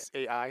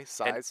SAI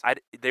size.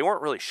 They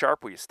weren't really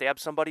sharp where you stab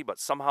somebody, but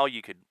somehow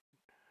you could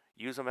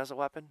use them as a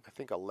weapon. I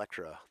think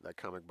Elektra, that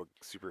comic book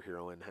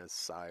superheroine, has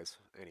size.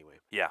 Anyway.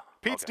 Yeah.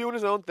 Pete's doing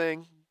his own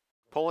thing,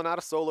 pulling out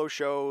of solo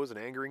shows and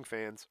angering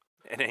fans.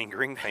 And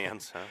angering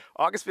fans, huh?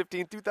 August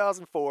 15th,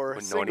 2004.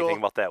 Wouldn't Single. know anything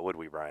about that, would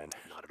we, Brian?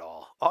 Not at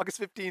all. August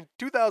 15th,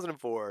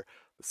 2004.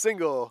 The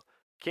single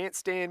Can't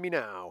Stand Me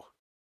Now.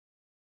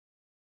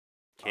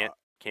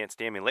 Can't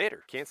stand me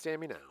later. Can't Stand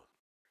Me Now.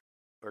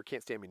 Or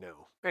Can't Stand Me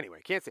No.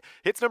 Anyway, can't stand.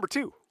 Hits number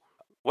 2.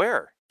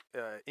 Where?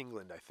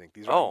 England, I think.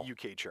 These are the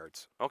UK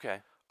charts. Okay.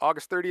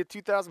 August 30th,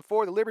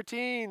 2004, the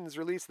Libertines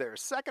released their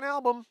second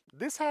album.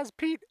 This has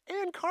Pete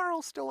and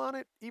Carl still on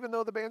it, even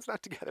though the band's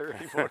not together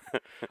anymore.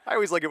 I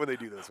always like it when they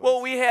do this.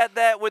 Well, we had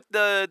that with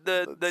the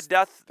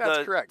death. That's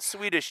the correct.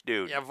 Swedish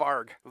dude. Yeah,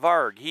 Varg.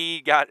 Varg.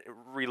 He got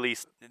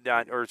released,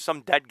 or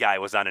some dead guy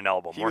was on an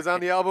album. He was on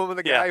the album and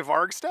the guy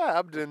Varg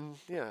stabbed, and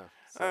yeah.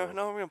 So,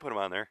 no, we're going to put him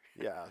on there.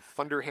 Yeah,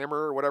 Thunderhammer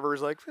or whatever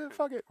is like,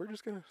 fuck it, we're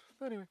just going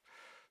to, anyway.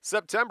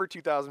 September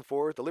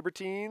 2004, the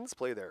Libertines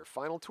play their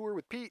final tour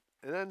with Pete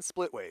and then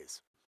split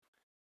ways.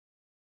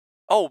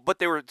 Oh, but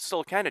they were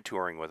still kind of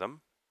touring with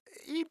him.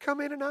 He'd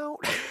come in and out.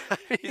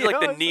 He's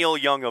like the Neil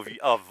Young of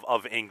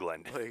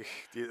England. Like,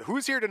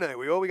 who's here tonight?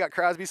 We got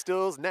Crosby,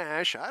 Stills,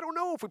 Nash. I don't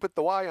know if we put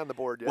the Y on the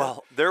board yet.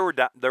 Well, there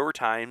were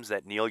times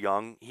that Neil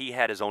Young, he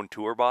had his own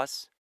tour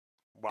bus.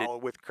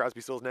 With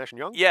Crosby, Stills, Nash, and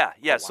Young? Yeah.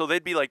 Oh, wow. So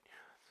they'd be like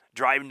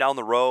driving down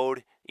the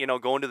road,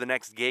 going to the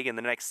next gig in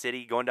the next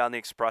city, going down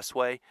the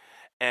expressway.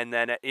 And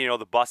then,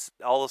 the bus,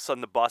 all of a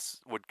sudden the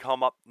bus would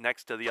come up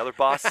next to the other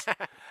bus.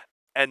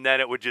 And then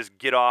it would just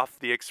get off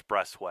the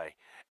expressway.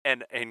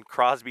 And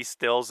Crosby,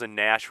 Stills, and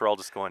Nash were all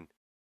just going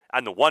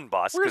on the one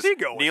bus. Where's he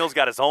going? Neil's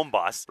got his own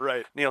bus.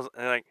 Right. Neil's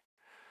like,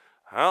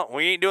 well,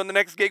 we ain't doing the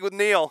next gig with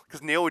Neil.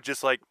 Because Neil would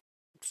just like,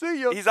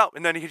 see ya. He's out.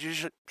 And then he'd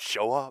just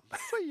show up.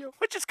 See ya.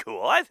 Which is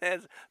cool. I think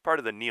it's part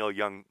of the Neil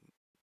Young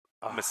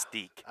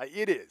mystique.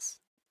 It is.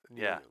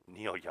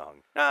 Neil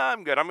Young. Nah,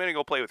 I'm good. I'm going to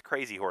go play with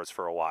Crazy Horse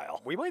for a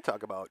while. We might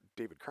talk about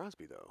David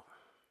Crosby, though.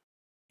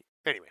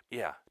 Anyway.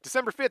 Yeah.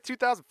 December 5th,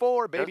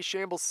 2004, Baby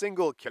Shambles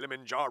single,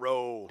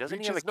 Kilimanjaro. Doesn't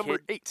he have number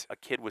 8. A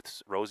kid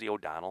with Rosie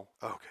O'Donnell?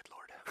 Oh, good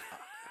Lord.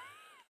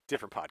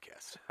 Different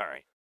podcast. All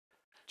right.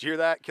 Did you hear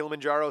that?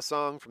 Kilimanjaro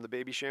song from the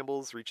Baby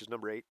Shambles reaches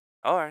number 8.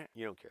 All right.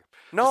 You don't care.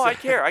 No, I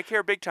care. I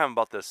care big time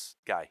about this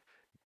guy.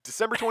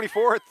 December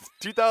 24th,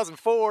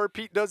 2004,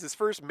 Pete does his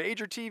first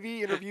major TV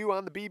interview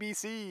on the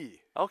BBC.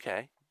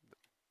 Okay.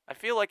 I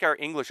feel like our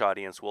English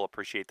audience will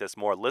appreciate this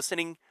more.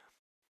 Listening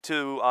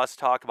to us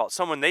talk about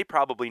someone they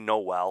probably know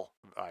well.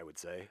 I would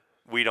say.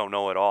 We don't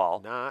know at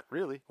all. Not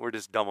really. We're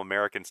just dumb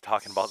Americans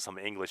talking about some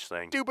English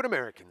thing. Stupid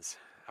Americans.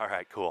 All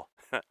right, cool.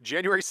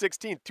 January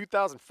 16th,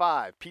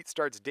 2005, Pete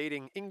starts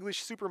dating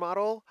English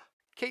supermodel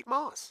Kate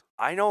Moss.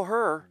 I know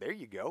her. There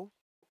you go.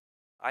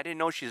 I didn't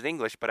know she's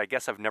English, but I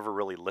guess I've never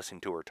really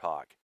listened to her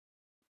talk.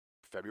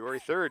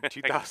 February 3rd,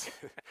 2000.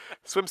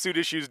 Swimsuit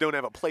issues don't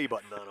have a play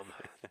button on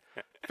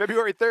them.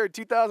 February 3rd,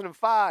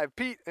 2005,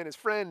 Pete and his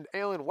friend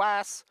Alan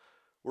Wass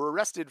were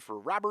arrested for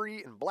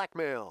robbery and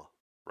blackmail.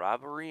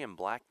 Robbery and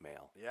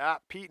blackmail. Yeah,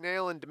 Pete and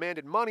Alan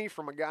demanded money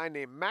from a guy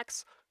named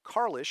Max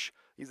Carlish.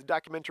 He's a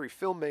documentary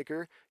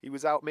filmmaker. He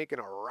was out making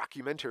a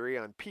rockumentary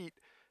on Pete,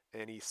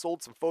 and he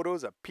sold some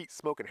photos of Pete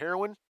smoking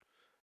heroin.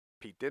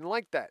 Pete didn't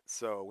like that,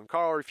 so when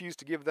Carl refused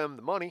to give them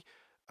the money,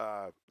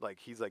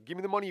 he's like, give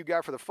me the money you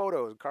got for the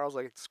photos. And Carl's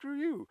like, screw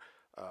you.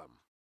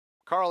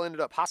 Carl ended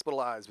up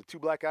hospitalized with 2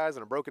 black eyes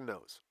and a broken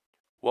nose.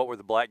 What were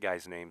the black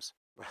guys' names?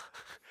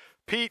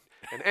 Pete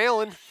and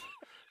Alan.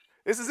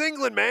 This is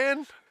England,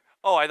 man.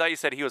 Oh, I thought you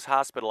said he was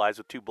hospitalized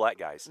with 2 black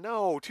guys.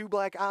 No, 2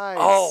 black eyes.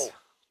 Oh.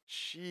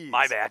 Jeez.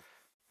 My bad.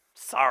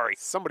 Sorry.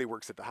 Somebody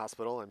works at the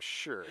hospital, I'm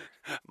sure.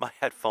 My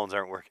headphones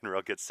aren't working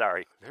real good.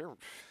 Sorry.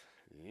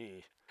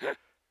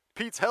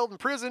 Pete's held in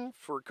prison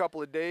for a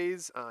couple of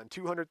days on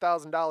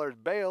 $200,000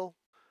 bail.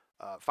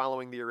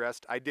 Following the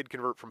arrest, I did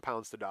convert from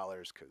pounds to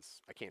dollars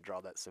because I can't draw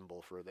that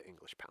symbol for the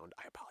English pound.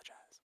 I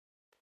apologize.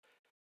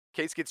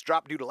 Case gets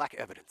dropped due to lack of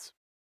evidence.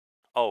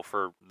 Oh,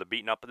 for the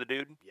beating up of the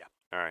dude? Yeah.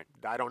 All right.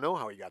 I don't know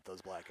how he got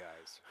those black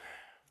eyes.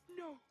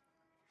 No,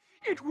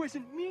 it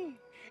wasn't me.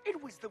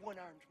 It was the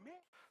one-armed man.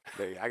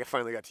 I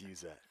finally got to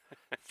use that.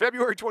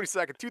 February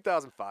 22nd,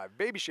 2005,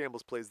 Baby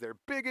Shambles plays their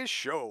biggest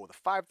show,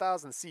 the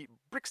 5,000-seat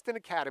Brixton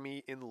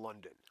Academy in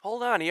London.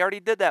 Hold on. He already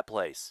did that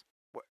place.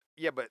 What?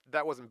 Yeah, but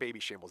that wasn't Baby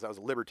Shambles. That was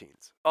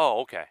Libertines.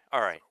 Oh, okay.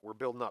 All right. We're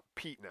building up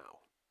Pete now.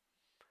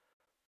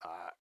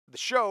 The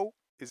show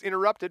is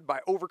interrupted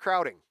by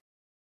overcrowding,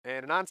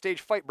 and an onstage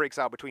fight breaks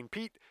out between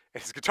Pete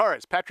and his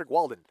guitarist, Patrick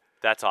Walden.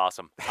 That's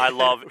awesome. I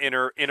love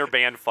inter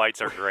band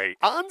fights are great.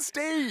 On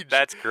stage!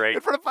 That's great.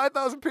 In front of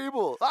 5,000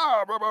 people.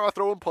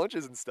 Throwing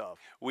punches and stuff.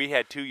 We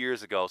had 2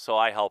 years ago, so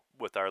I helped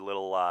with our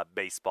little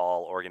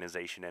baseball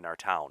organization in our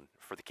town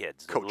for the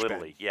kids. Coach Little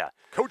Ben. League, yeah.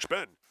 Coach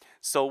Ben.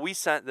 So we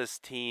sent this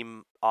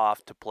team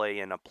off to play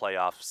in a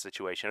playoff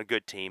situation, a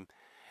good team.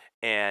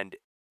 And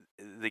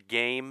the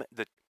game,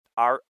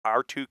 our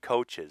 2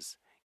 coaches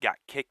got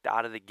kicked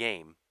out of the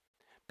game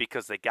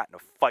because they got in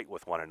a fight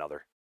with one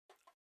another.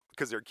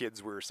 Because their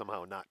kids were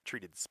somehow not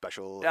treated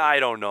special. I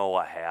don't know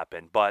what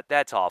happened, but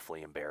that's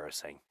awfully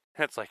embarrassing.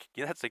 That's like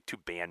two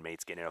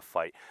bandmates getting in a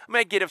fight. I mean,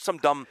 I get if some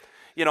dumb,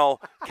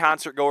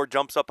 concert goer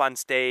jumps up on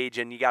stage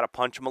and you got to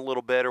punch him a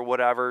little bit or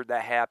whatever,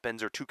 that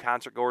happens. Or two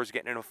concert goers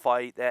getting in a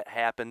fight, that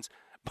happens.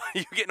 But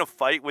you get in a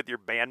fight with your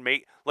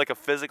bandmate, like a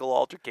physical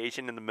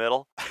altercation in the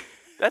middle.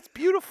 That's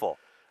beautiful.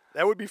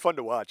 That would be fun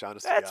to watch,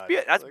 honestly. That's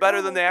like,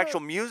 better than the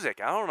actual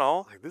music. I don't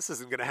know. Like, this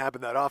isn't going to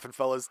happen that often,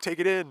 fellas. Take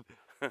it in.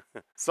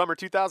 Summer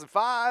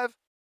 2005,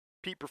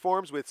 Pete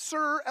performs with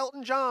Sir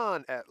Elton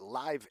John at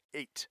Live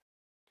 8.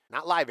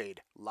 Not Live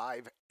Aid,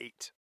 Live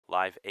 8.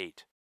 Live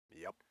 8.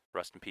 Yep.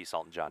 Rest in peace,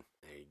 Elton John.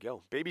 There you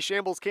go. Baby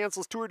Shambles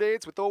cancels tour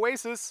dates with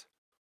Oasis.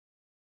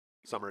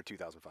 Summer of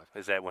 2005.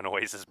 Is that when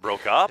Oasis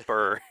broke up,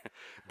 or?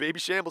 Baby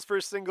Shambles'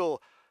 first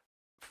single,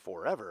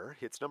 Forever,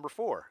 hits number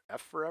 4. F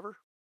Forever?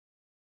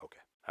 Okay.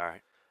 All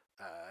right.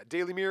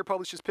 Daily Mirror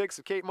publishes pics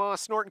of Kate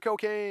Moss snorting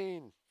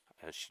cocaine.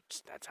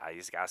 That's how you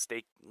just got to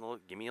stay.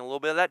 Give me a little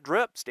bit of that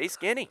drip. Stay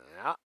skinny.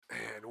 Yeah.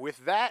 And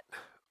with that,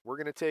 we're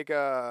going to take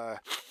a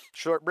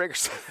short break.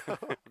 I'm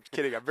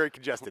kidding. I'm very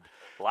congested.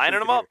 Lining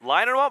them up,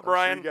 Brian.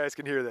 Sure you guys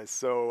can hear this.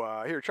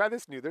 So here, try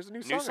this There's a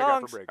new song songs. I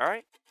got for break. All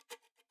right.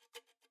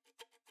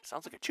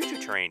 Sounds like a choo-choo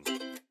train.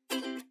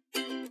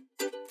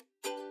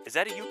 Is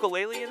that a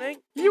ukulele, you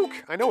think?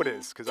 Uke. I know it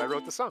is, because I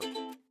wrote the song.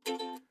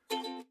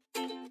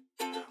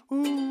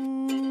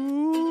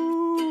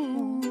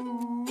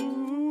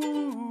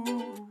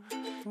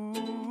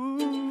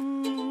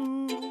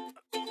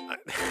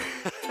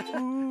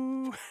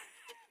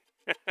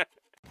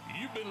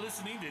 You've been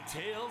listening to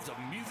Tales of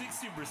Music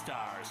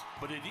Superstars,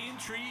 but at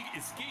Intrigue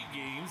Escape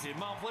Games in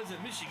Mount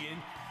Pleasant,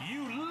 Michigan,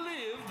 you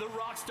live the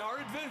Rockstar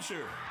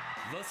Adventure.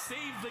 The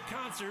Save the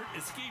Concert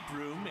Escape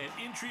Room at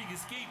Intrigue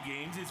Escape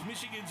Games is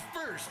Michigan's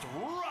first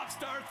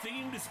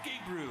Rockstar-themed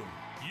escape room.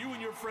 You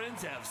and your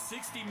friends have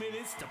 60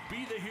 minutes to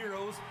be the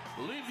heroes,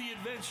 live the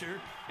adventure,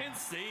 and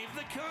save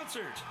the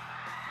concert.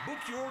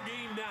 Book your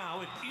game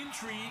now at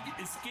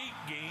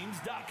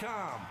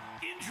IntrigueEscapeGames.com.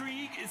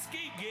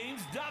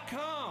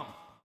 IntrigueEscapeGames.com.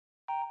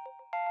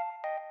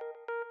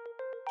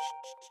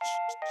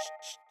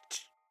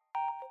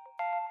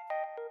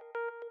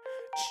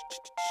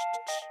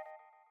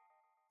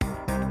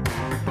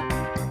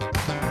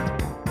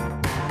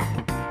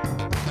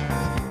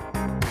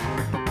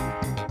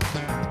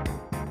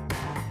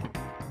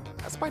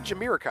 That's my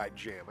Jamiroquai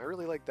jam. I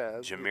really like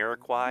that.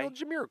 Jamiroquai?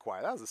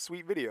 Jamiroquai. That was a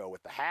sweet video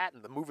with the hat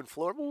and the moving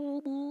floor.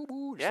 Boo, boo,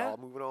 boo. Just all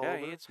moving all over.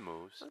 Yeah, it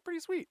moves. That's pretty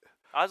sweet.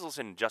 I was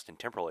listening to Justin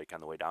Timberlake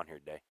on the way down here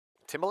today.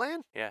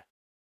 Timbaland? Yeah.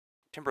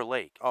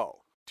 Timberlake.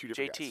 Oh, two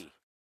different JT. guys.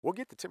 We'll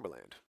get to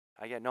Timberland.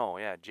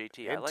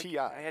 JT.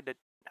 NTI.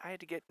 I had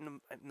to get in the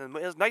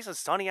it was nice and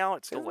sunny out.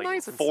 It's still like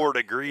nice and 4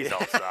 sunny. degrees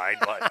outside,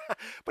 but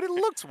But it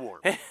looks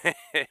warm.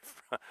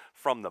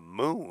 from the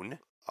moon.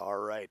 All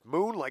right.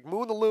 Moon, like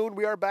Moon the Loon,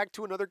 we are back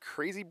to another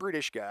crazy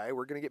British guy.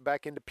 We're going to get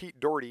back into Pete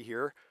Doherty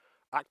here.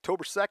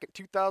 October 2nd,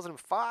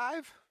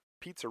 2005,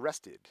 Pete's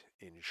arrested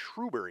in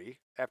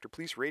Shrewsbury after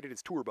police raided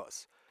his tour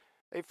bus.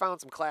 They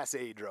found some Class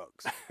A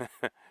drugs.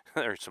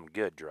 There's some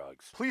good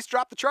drugs. Police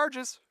drop the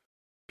charges.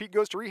 Pete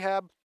goes to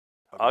rehab.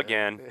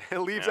 Again.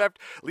 leaves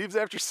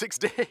after 6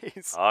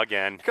 days.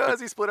 Again.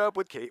 Because he split up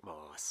with Kate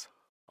Moss.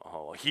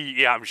 Oh,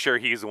 I'm sure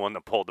he's the one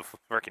that pulled the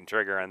freaking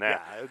trigger on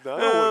that.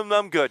 Yeah,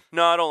 I'm good.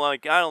 No, I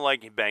don't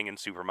like banging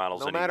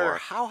supermodels anymore. No matter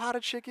how hot a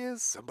chick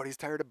is, somebody's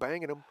tired of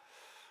banging them.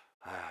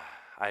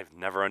 I've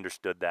never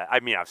understood that. I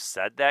mean, I've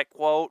said that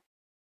quote.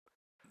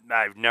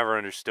 I've never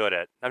understood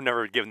it. I've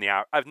never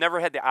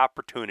had the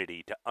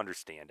opportunity to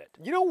understand it.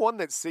 You know, one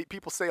that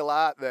people say a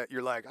lot that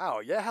you're like, oh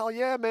yeah, hell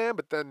yeah, man.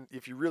 But then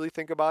if you really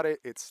think about it,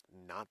 it's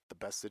not the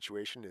best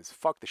situation. Is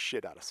fuck the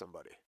shit out of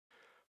somebody.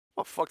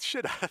 Well, fuck the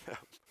shit out of them.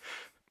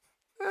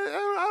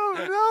 I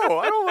don't know.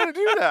 I don't want to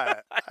do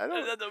that.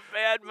 That's a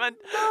bad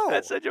No.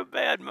 That's such a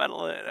bad mental.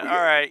 All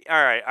right.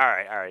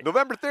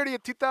 November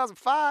 30th,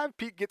 2005,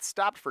 Pete gets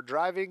stopped for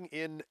driving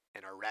in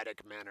an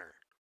erratic manner.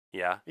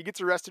 Yeah. He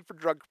gets arrested for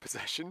drug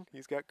possession.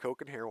 He's got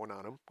coke and heroin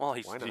on him. Well,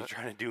 he's Why not?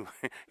 trying to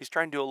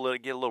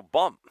get a little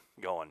bump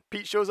going.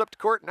 Pete shows up to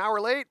court an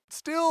hour late.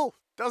 Still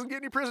doesn't get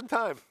any prison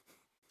time.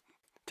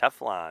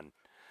 Teflon.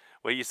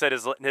 Well, you said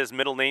his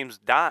middle name's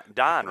Don,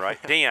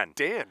 right?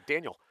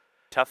 Daniel.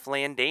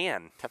 Teflon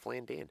Dan.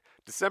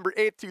 December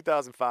 8th,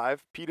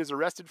 2005, Pete is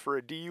arrested for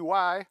a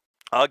DUI.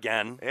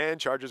 Again. And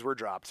charges were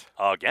dropped.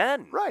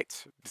 Again.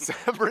 Right.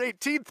 December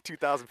 18th,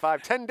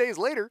 2005, 10 days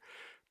later,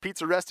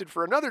 Pete's arrested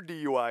for another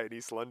DUI in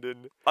East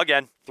London.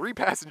 Again. 3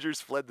 passengers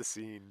fled the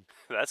scene.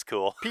 That's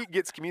cool. Pete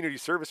gets community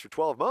service for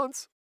 12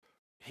 months.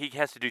 He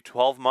has to do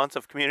 12 months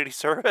of community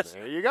service.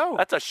 There you go.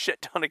 That's a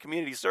shit ton of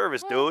community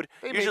service, dude.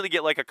 they Usually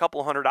get like a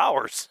couple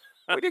 $100.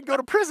 We didn't go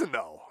to prison,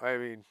 though. I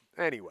mean,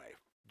 anyway.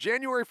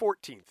 January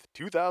 14th,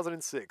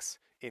 2006,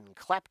 in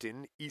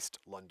Clapton, East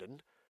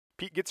London,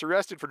 Pete gets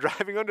arrested for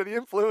driving under the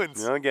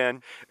influence.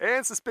 Again.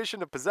 And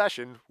suspicion of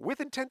possession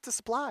with intent to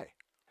supply.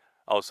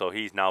 Oh, so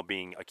he's now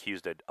being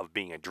accused of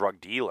being a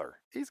drug dealer.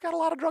 He's got a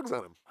lot of drugs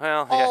on him.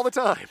 Well, all the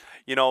time.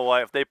 You know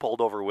what? If they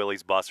pulled over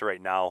Willie's bus right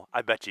now,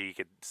 I bet you he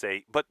could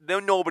say, but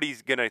then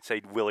nobody's going to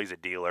say Willie's a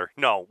dealer.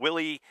 No,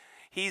 Willie,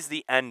 He's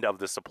the end of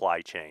the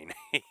supply chain.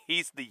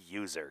 He's the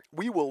user.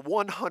 We will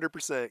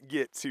 100%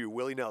 get to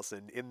Willie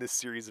Nelson in this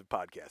series of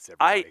podcasts,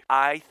 everybody.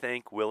 I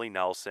think Willie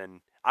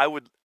Nelson,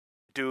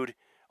 dude,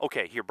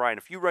 okay, here, Brian,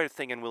 if you write a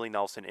thing on Willie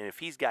Nelson, and if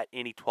he's got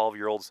any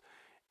 12-year-olds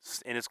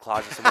in his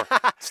closet somewhere,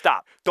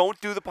 stop. Don't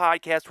do the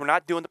podcast. We're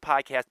not doing the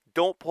podcast.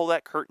 Don't pull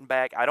that curtain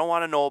back. I don't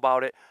want to know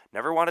about it.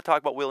 Never want to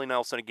talk about Willie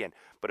Nelson again.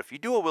 But if you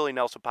do a Willie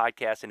Nelson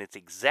podcast in its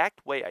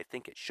exact way I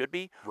think it should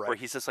be, where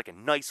he's just like a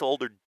nice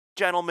older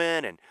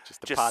gentleman and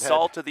just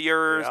salt of the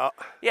earth.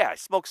 Yeah,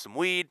 smoke some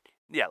weed.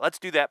 Yeah, let's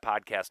do that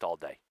podcast all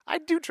day. I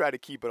do try to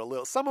keep it a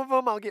little. Some of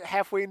them I'll get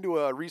halfway into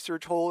a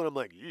research hole and I'm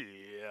like,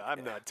 yeah,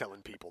 I'm not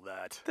telling people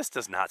that. This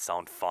does not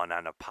sound fun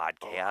on a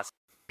podcast.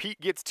 Pete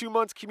gets 2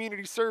 months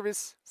community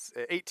service,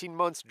 18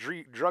 months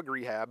drug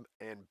rehab,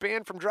 and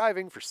banned from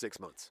driving for 6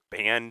 months.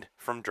 Banned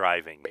from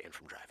driving. Banned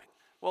from driving.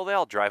 Well, they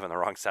all drive on the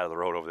wrong side of the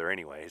road over there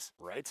anyways.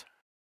 Right?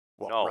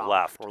 Well, no,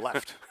 left. Or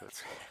left.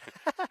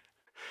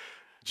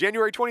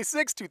 January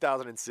 26,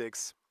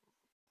 2006,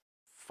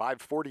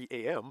 5:40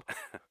 a.m.,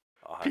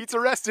 Pete's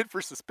arrested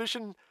for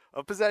suspicion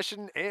of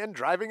possession and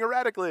driving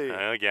erratically.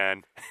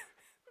 Again.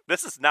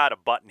 This is not a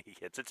button he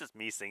hits. It's just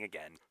me saying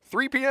again.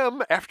 3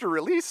 p.m. after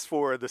release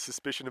for the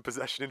suspicion of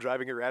possession and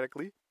driving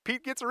erratically,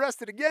 Pete gets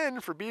arrested again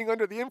for being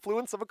under the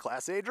influence of a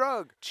Class A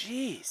drug.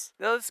 Jeez.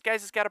 This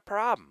guy's just got a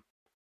problem.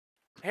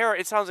 Here,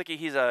 it sounds like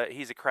he's a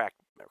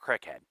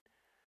crackhead.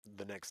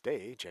 The next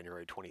day,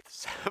 January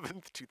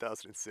 27th,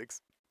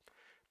 2006,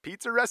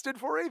 Pete's arrested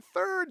for a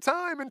third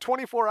time in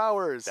 24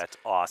 hours. That's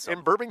awesome.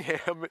 In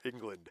Birmingham,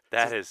 England.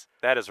 That is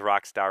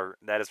rock star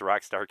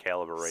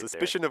caliber right there.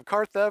 Suspicion of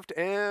car theft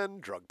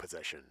and drug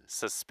possession.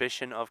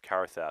 Suspicion of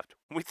car theft.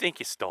 We think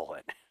you stole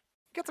it.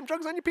 Get some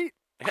drugs on you, Pete.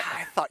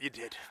 I thought you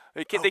did.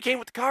 They came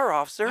with the car,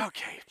 officer.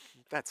 Okay,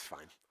 that's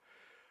fine.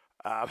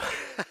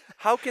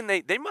 How can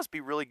they must be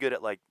really good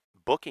at like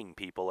booking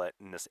people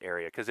in this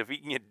area, because if you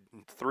can get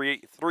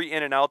three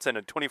in and outs in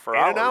a 24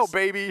 hours. In and out,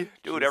 baby.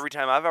 Dude, every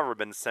time I've ever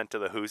been sent to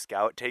the Who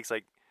Scout, it takes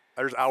like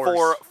there's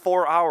hours.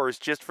 Four hours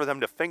just for them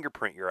to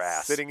fingerprint your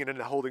ass. Sitting in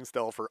a holding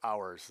cell for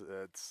hours.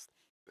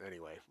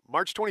 Anyway.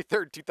 March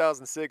 23rd,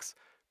 2006,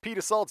 Pete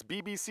assaults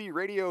BBC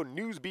radio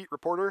news beat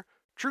reporter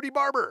Trudy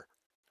Barber.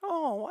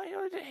 Oh, why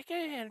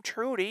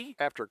Trudy?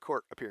 After a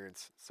court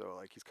appearance. So,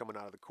 like, he's coming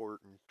out of the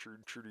court, and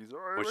Trudy's...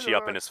 Was she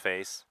up in his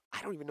face?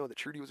 I don't even know that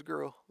Trudy was a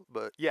girl,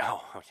 but yeah.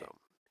 Oh, okay. So,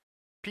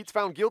 Pete's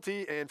found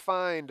guilty and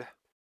fined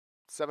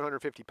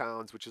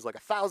 £750, which is like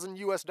 $1,000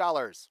 US. All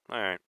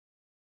right.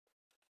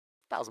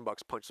 $1,000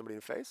 punch somebody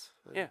in the face.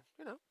 Yeah.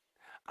 You know.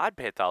 I'd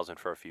pay $1,000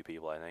 for a few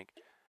people, I think.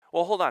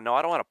 Well, hold on. No,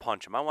 I don't want to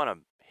punch him. I want to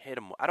hit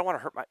him. I don't want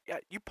to hurt my...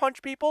 You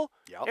punch people?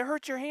 Yep. It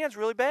hurts your hands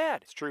really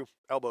bad. It's true.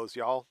 Elbows,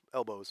 y'all.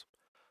 Elbows.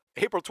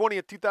 April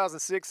 20th,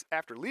 2006,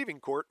 after leaving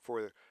court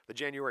for the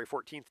January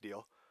 14th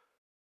deal,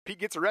 Pete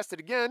gets arrested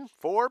again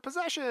for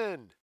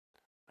possession.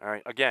 All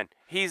right, again,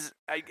 this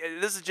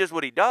is just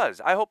what he does.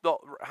 I hope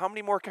how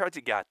many more cards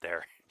he got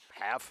there?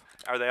 Half.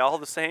 Are they all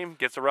the same?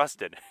 Gets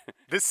arrested.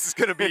 This is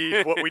going to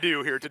be what we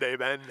do here today,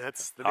 Ben.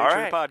 That's the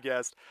nature of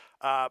the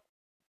podcast.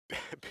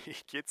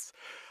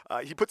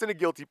 He puts in a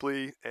guilty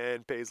plea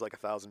and pays like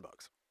 $1,000.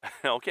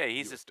 Okay,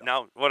 he's just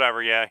now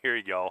whatever. Yeah, here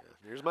you go.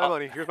 Yeah, here's my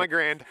money. Here's my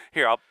grand.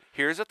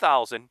 Here's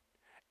 $1,000,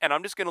 and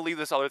I'm just gonna leave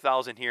this other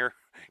 $1,000 here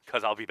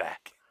because I'll be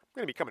back.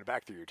 I'm gonna be coming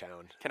back through your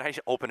town. Can I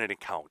open an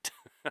account?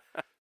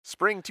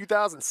 Spring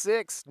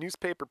 2006,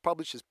 newspaper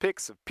publishes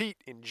pics of Pete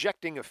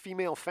injecting a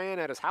female fan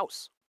at his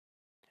house.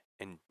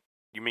 And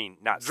you mean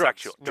not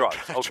drugs. Sexual No,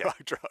 drugs? Okay.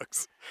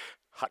 Drugs.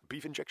 Hot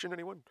beef injection,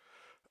 anyone?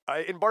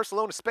 In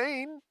Barcelona,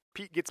 Spain,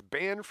 Pete gets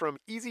banned from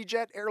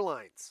EasyJet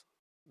Airlines.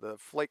 The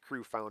flight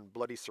crew found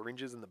bloody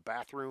syringes in the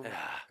bathroom,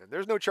 and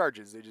there's no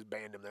charges. They just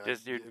banned him.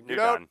 You're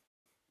done.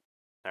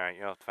 All right,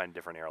 you'll have to find a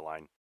different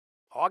airline.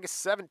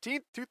 August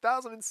 17th,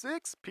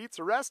 2006, Pete's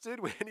arrested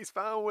when he's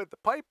found with the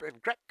pipe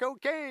and crack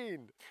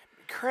cocaine.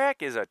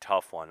 Crack is a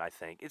tough one, I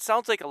think. It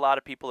sounds like a lot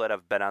of people that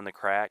have been on the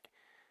crack,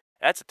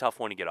 that's a tough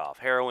one to get off.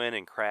 Heroin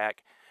and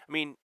crack. I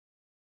mean,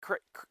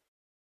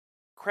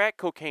 crack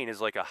cocaine is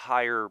like a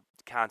higher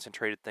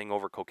concentrated thing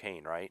over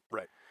cocaine, right?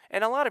 Right.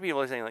 And a lot of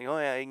people are saying like, oh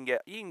yeah, you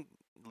can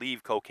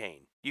leave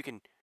cocaine. You can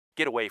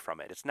get away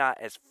from it. It's not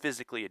as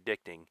physically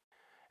addicting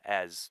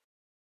as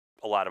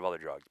a lot of other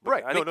drugs. But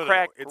Right. I think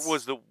crack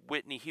was the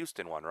Whitney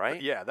Houston one,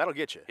 right? Yeah, that'll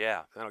get you.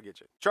 Yeah. That'll get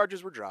you.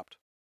 Charges were dropped.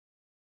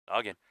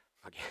 Again.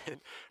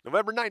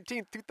 November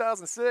 19th,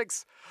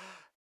 2006,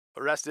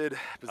 arrested,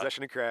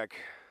 possession of crack.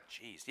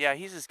 Jeez. Yeah,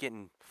 he's just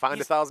getting...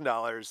 Fined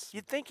 $1,000.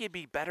 You'd think he'd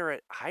be better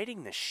at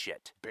hiding this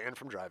shit. Banned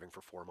from driving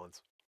for 4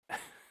 months.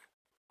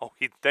 Oh,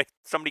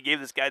 somebody gave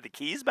this guy the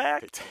keys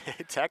back?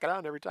 They tack it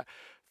on every time.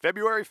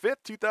 February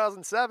 5th,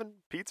 2007,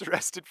 Pete's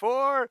arrested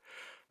for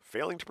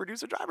failing to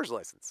produce a driver's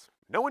license,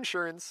 no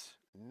insurance,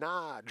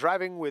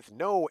 driving with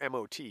no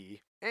MOT,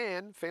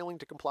 and failing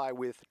to comply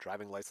with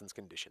driving license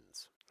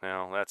conditions.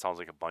 Well, that sounds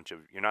like a bunch of...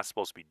 You're not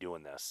supposed to be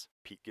doing this.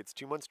 Pete gets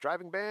 2 months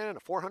driving ban and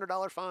a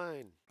 $400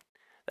 fine.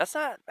 That's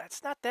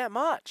not that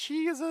much.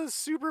 He is a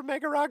super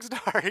mega rock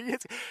star.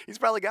 He's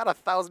probably got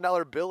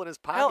 $1,000 bill in his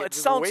pocket Hell, it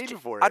just sounds. waiting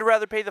for it. I'd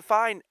rather pay the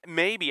fine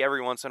maybe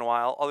every once in a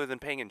while, other than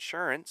paying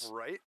insurance.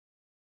 Right.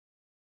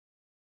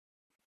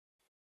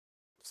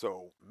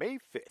 So, May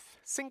 5th,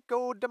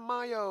 Cinco de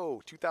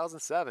Mayo,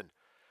 2007.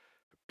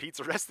 Pete's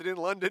arrested in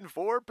London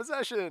for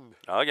possession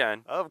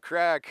Again. of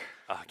crack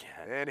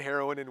Again. and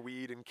heroin and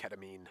weed and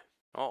ketamine.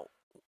 Oh,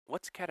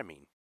 what's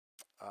ketamine?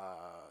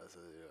 Is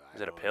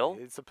it a don't know. pill?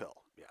 It's a pill,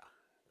 yeah.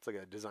 It's like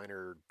a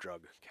designer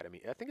drug,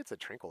 ketamine. I think it's a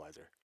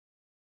tranquilizer.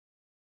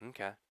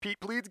 Okay. Pete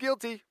pleads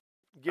guilty.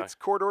 Gets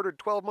court-ordered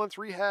 12 months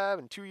rehab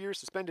and 2 years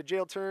suspended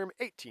jail term,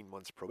 18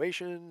 months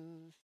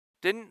probation.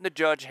 Didn't the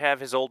judge have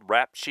his old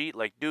rap sheet?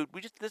 Like, dude,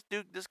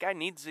 this guy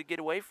needs to get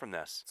away from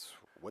this. That's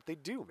what they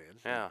do, man.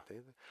 Yeah.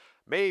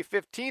 May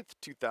 15th,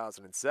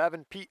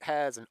 2007, Pete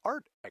has an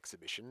art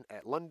exhibition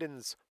at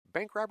London's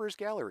Bank Robbers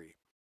Gallery.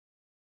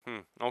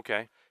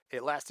 Okay.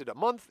 It lasted a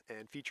month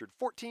and featured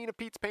 14 of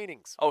Pete's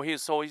paintings. Oh,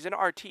 he's an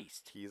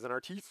artiste. He's an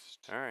artiste.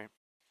 All right.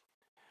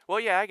 Well,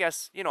 yeah, I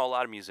guess, a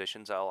lot of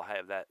musicians, I'll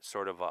have that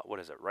sort of, what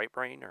is it, right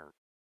brain? Or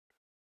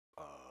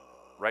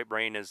right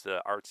brain is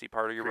the artsy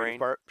part of your brain?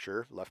 Part,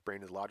 sure. Left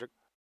brain is logic.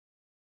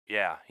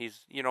 Yeah,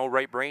 he's,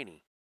 right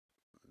brainy.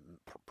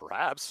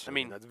 Perhaps. I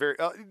mean, that's very.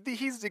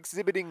 He's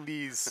exhibiting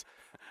these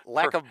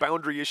lack of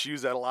boundary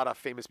issues that a lot of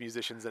famous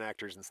musicians and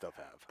actors and stuff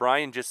have.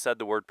 Brian just said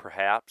the word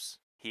perhaps.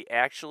 He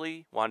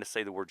actually wanted to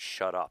say the word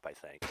shut up, I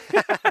think.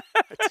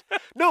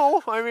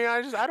 No, I mean,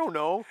 I don't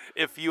know.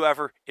 If you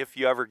ever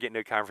get into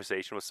a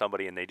conversation with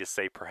somebody and they just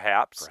say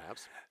perhaps,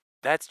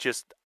 that's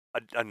just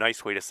a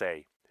nice way to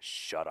say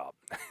shut up.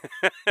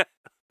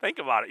 Think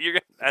about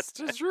it. That's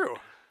just true.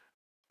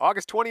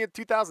 August 20th,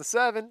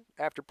 2007,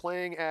 after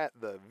playing at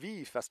the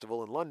V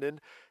Festival in London,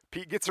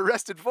 Pete gets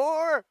arrested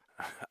for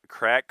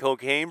crack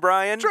cocaine,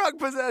 Brian? Drug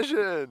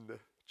possession.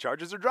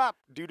 Charges are dropped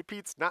due to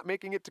Pete's not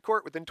making it to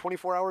court within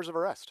 24 hours of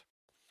arrest.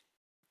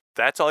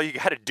 That's all you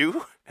got to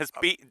do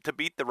to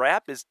beat the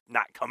rap is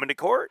not coming to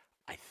court?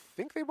 I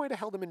think they might have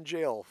held him in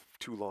jail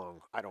too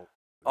long. I don't.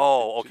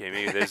 Oh, okay.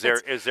 Maybe is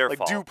their like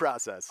fault. due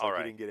process. All like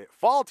right. He didn't get it.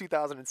 Fall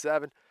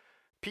 2007,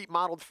 Pete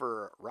modeled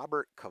for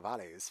Robert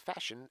Cavalli's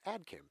fashion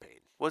ad campaign.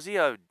 Was he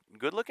a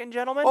good-looking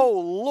gentleman? Oh,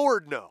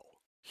 Lord, no.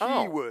 He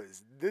Oh.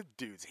 was this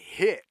dude's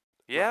hit.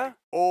 Yeah? Like,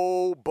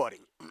 oh,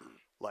 buddy.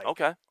 Like,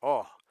 Okay.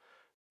 Oh.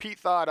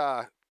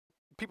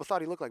 People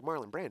thought he looked like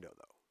Marlon Brando,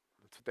 though.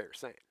 That's what they were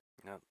saying.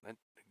 No,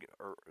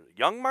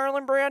 young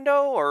Marlon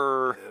Brando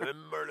or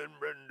Marlon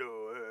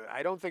Brando.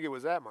 I don't think it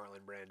was that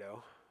Marlon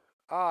Brando.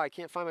 Oh, I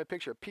can't find my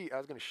picture of Pete. I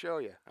was going to show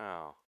you.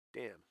 Oh.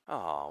 Damn.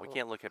 Oh, we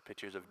can't look at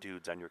pictures of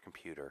dudes on your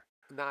computer.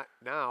 Not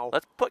now.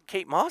 Let's put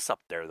Kate Moss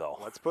up there, though.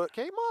 Let's put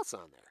Kate Moss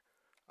on there.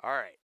 All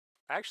right.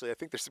 Actually, I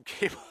think there's some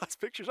Kate Moss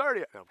pictures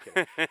already. No,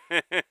 I'm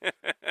kidding.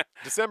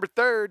 December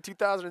 3rd,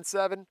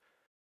 2007,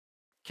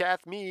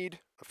 Kath Mead,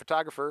 a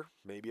photographer,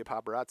 maybe a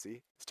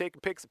paparazzi, is taking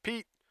pics of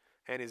Pete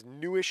and his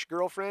newish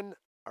girlfriend,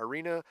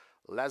 Irina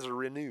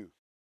Lazarenou.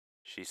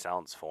 She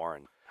sounds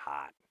foreign.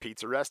 Hot.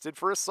 Pete's arrested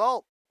for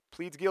assault.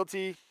 Pleads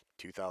guilty.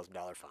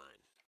 $2,000 fine.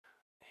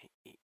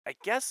 I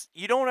guess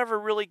you don't ever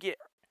really get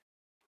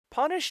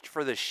punished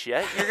for this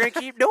shit. You're going to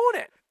keep doing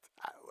it.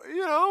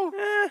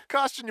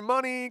 Costing you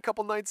money, a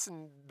couple nights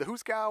in the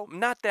Hooskow.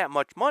 Not that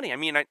much money. I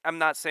mean, I'm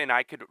not saying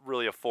I could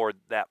really afford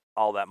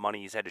all that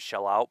money he's had to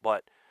shell out,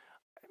 but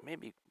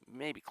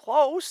maybe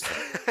close.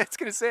 I was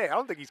going to say, I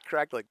don't think he's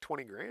cracked like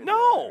 20 grand.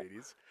 No.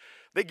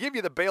 They give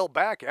you the bail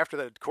back after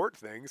the court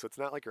thing, so it's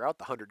not like you're out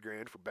the 100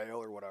 grand for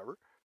bail or whatever.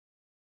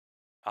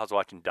 I was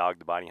watching Dog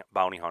the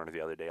Bounty Hunter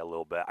the other day a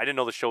little bit. I didn't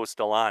know the show was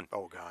still on.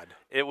 Oh, God.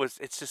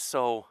 It's just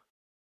so,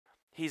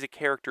 he's a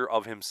character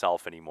of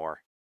himself anymore.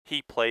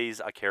 He plays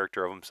a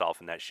character of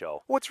himself in that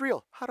show. What's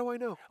real? How do I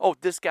know? Oh,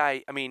 this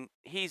guy, I mean,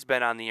 he's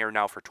been on the air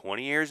now for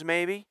 20 years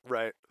maybe.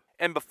 Right.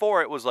 And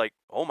before it was like,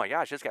 oh my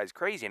gosh, this guy's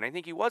crazy. And I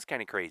think he was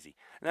kind of crazy.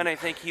 And then I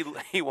think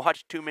he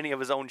watched too many of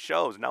his own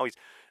shows. Now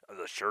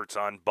the shirt's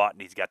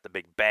unbuttoned. He's got the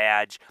big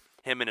badge.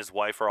 Him and his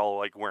wife are all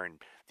like wearing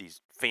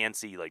these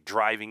fancy like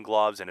driving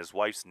gloves, and his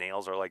wife's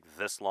nails are like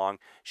this long.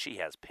 She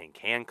has pink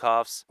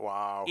handcuffs.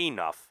 Wow.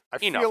 Enough. I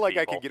feel like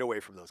I could get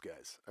away from those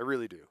guys. I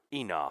really do.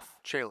 Enough.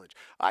 Challenge.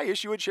 I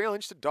issue a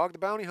challenge to Dog the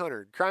Bounty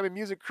Hunter. Crime and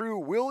Music crew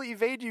will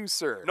evade you,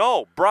 sir.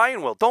 No,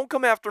 Brian will. Don't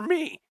come after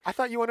me. I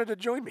thought you wanted to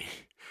join me.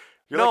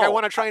 You're no, like, I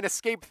want to try an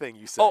escape thing,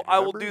 you said. Oh, I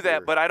will do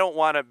that, but I don't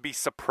want to be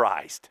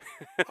surprised.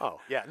 Oh,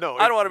 yeah, no.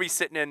 I don't want to be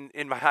sitting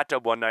in my hot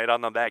tub one night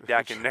on the back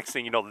deck, and next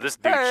thing you know, this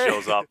dude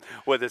shows up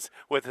with his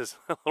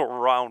little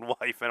round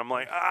wife, and I'm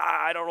like,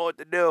 I don't know what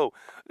to do.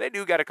 They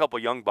do got a couple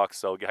young bucks,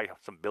 though. Got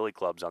some billy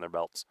clubs on their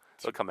belts.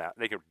 They'll come out.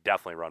 They can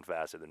definitely run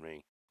faster than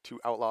me.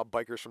 2 outlaw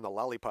bikers from the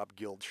Lollipop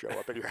Guild show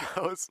up at your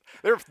house.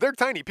 They're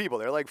tiny people.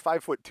 They're like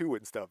 5'2"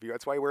 and stuff.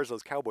 That's why he wears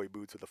those cowboy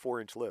boots with a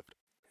 4-inch lift.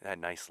 That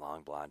nice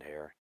long blonde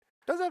hair.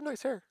 Does have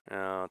nice hair.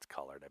 Oh, it's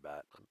colored, I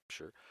bet. I'm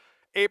sure.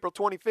 April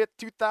 25th,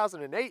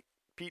 2008,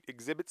 Pete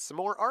exhibits some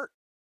more art.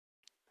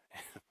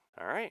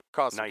 All right.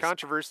 Caused some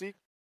controversy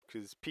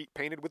because Pete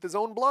painted with his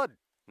own blood.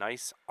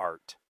 Nice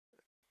art.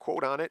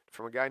 quote on it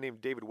from a guy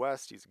named David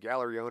West. He's a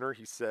gallery owner.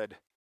 He said,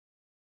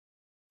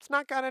 "It's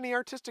not got any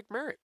artistic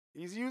merit.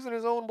 He's using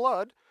his own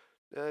blood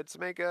to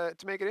make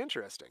it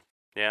interesting.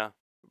 Yeah.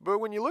 But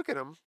when you look at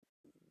them,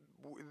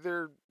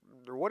 they're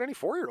what any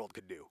 4-year-old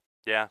could do.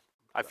 Yeah.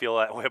 I feel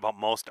that way about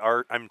most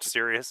art. I'm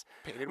serious.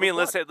 Painted I mean, with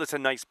let's say it's a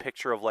nice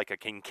picture of like a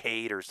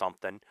Kincaid or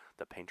something,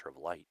 the painter of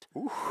light.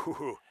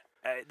 Ooh.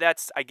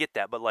 I get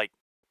that, but like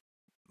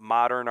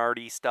modern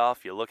arty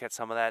stuff, you look at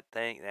some of that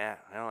thing, yeah,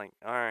 I'm like,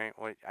 all right,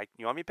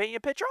 you want me to paint you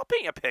a picture? I'll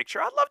paint you a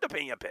picture. I'd love to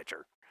paint you a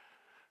picture.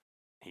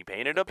 He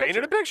painted a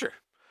picture.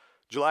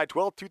 July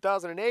 12th,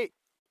 2008.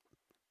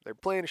 They're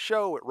playing a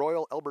show at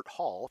Royal Albert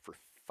Hall for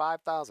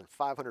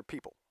 5,500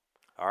 people.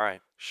 All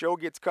right. Show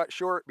gets cut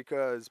short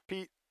because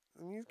Pete,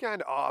 he's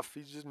kind of off.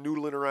 He's just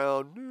noodling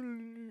around,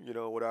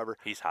 whatever.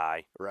 He's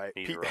high. Right.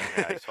 He's Pete,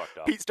 he's fucked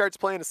up. Pete starts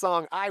playing a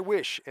song, I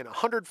Wish, and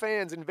 100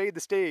 fans invade the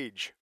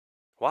stage.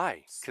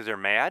 Why? Because they're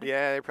mad?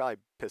 Yeah, they're probably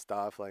pissed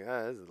off. Like,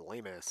 this is a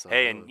lame-ass song.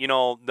 Hey, and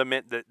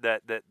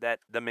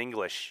them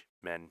English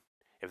men,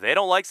 if they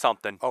don't like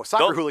something,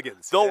 soccer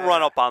hooligans. They'll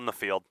run up on the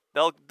field.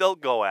 They'll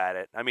go at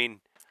it. I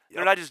mean,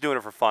 they're not just doing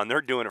it for fun.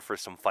 They're doing it for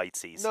some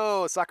fightsies.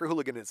 No, soccer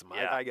hooliganism.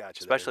 Yeah, I got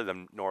you. Especially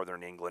them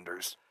Northern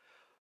Englanders.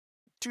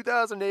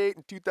 2008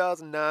 and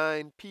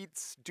 2009,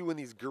 Pete's doing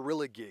these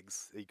guerrilla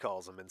gigs, he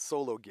calls them, and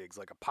solo gigs,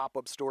 like a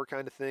pop-up store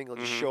kind of thing. He'll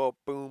just show up,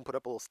 boom, put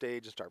up a little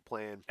stage and start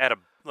playing. At a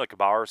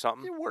bar or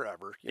something? Yeah,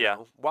 wherever. You Yeah.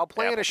 know. While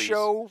playing Applebee's. a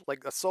show,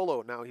 like a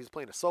solo, now he's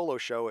playing a solo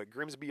show at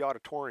Grimsby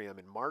Auditorium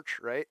in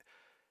March, right?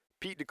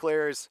 Pete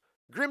declares,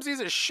 Grimsby's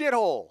a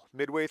shithole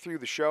midway through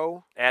the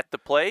show. At the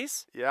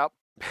place? Yep.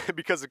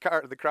 Because the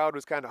crowd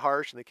was kind of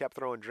harsh and they kept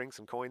throwing drinks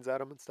and coins at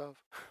him and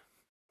stuff.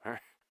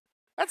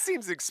 That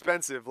seems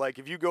expensive. Like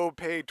if you go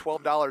pay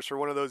 $12 for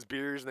one of those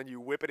beers and then you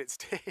whip it at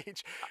stage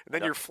and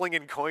then you're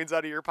flinging coins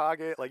out of your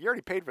pocket. Like you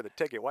already paid for the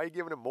ticket. Why are you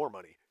giving him more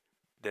money?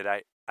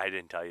 I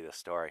didn't tell you this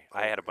story.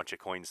 I had a bunch of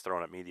coins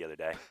thrown at me the other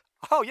day.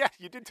 Oh, yeah,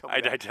 you did tell me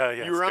I that. did tell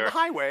you. You were on the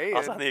highway. I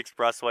was on the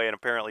expressway and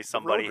apparently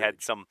somebody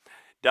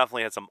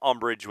definitely had some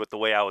umbrage with the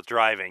way I was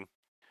driving.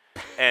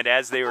 And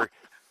as they were,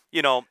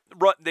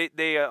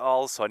 they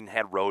all of a sudden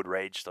had road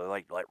rage. So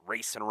like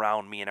racing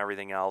around me and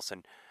everything else.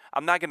 And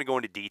I'm not going to go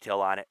into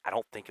detail on it. I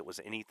don't think it was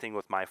anything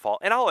with my fault.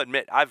 And I'll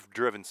admit, I've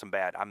driven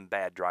I'm a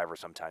bad driver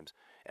sometimes.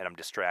 And I'm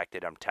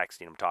distracted. I'm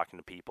texting. I'm talking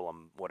to people.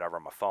 I'm whatever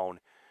on my phone.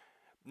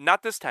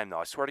 Not this time, though.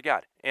 I swear to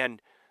God.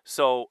 And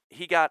so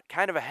he got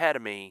kind of ahead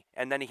of me.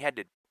 And then he had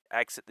to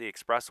exit the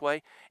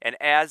expressway. And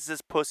as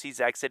this pussy's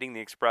exiting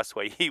the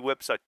expressway, he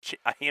whips a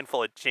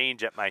handful of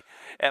change at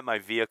my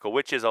vehicle,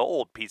 which is an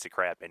old piece of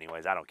crap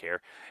anyways. I don't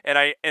care. And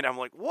I'm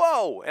like,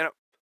 whoa. And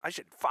I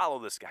should follow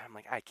this guy. I'm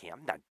like, I can't.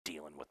 I'm not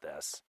dealing with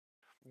this.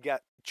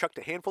 Got chucked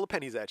a handful of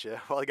pennies at you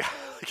while he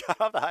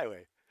got off the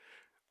highway.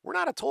 We're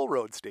not a toll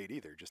road state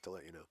either, just to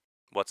let you know.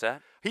 What's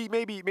that?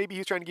 Maybe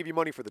he's trying to give you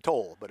money for the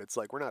toll, but it's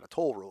like we're not a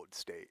toll road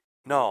state.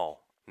 No.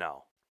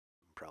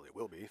 Probably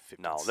will be.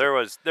 No,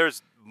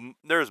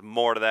 there's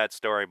more to that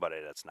story, but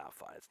it's not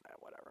fun. It's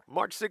not whatever.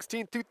 March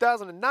 16,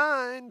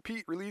 2009,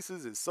 Pete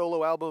releases his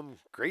solo album,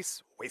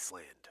 Grace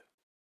Wasteland.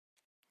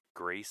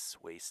 Grace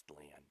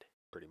Wasteland.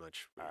 Pretty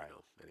much. All right.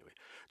 Anyway,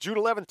 June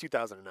 11,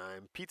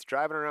 2009, Pete's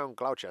driving around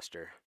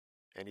Gloucester,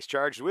 and he's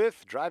charged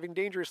with driving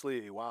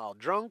dangerously while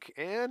drunk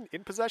and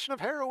in possession of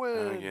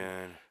heroin.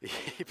 Again.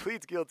 He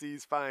pleads guilty.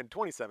 He's fined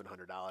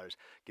 $2,700.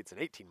 Gets an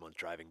 18-month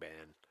driving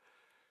ban.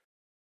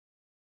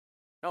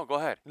 No, go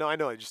ahead. No, I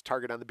know. I just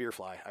target on the beer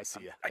fly. I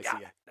see you. I see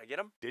you. Did I get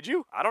him? Did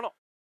you? I don't know.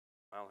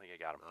 I don't think I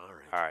got him.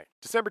 All right.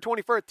 December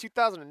 21st,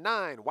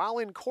 2009, while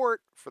in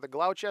court for the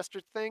Gloucester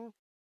thing,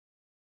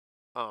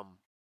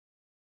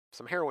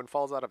 some heroin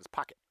falls out of his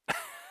pocket.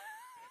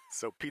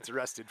 So Pete's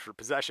arrested for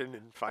possession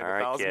and fined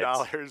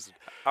 $1,000.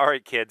 All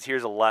right, kids,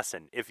 here's a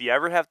lesson. If you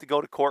ever have to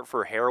go to court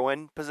for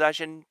heroin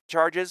possession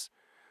charges,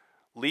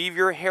 leave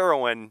your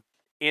heroin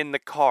in the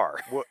car.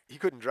 Well, he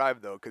couldn't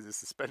drive, though, because his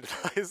suspended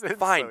license.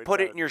 Fine, so put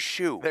it in your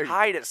shoe.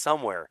 Hide it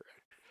somewhere.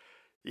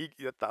 He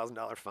get a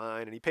 $1,000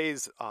 fine, and he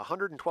pays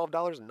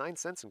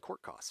 $112.09 in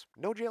court costs.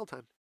 No jail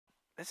time.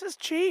 This is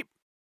cheap.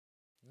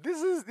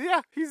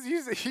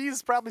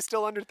 He's probably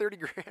still under 30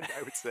 grand,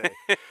 I would say.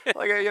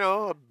 Like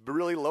a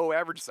really low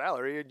average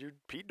salary, and you're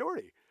Pete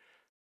Doherty.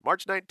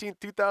 March 19th,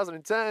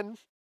 2010,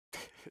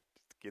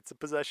 gets a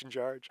possession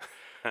charge.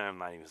 I'm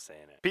not even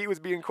saying it. Pete was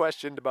being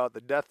questioned about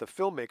the death of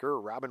filmmaker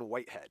Robin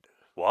Whitehead.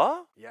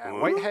 What? Yeah,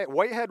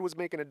 Whitehead was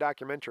making a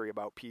documentary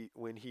about Pete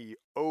when he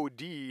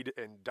OD'd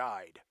and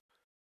died.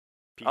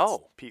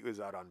 Pete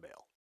was out on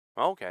bail.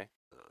 Okay.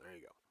 Oh, there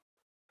you go.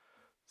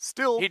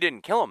 Still, he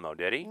didn't kill him though,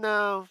 did he?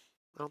 No,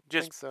 I don't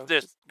think so.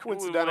 Just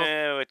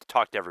coincidental.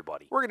 Talk to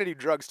everybody. We're gonna do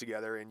drugs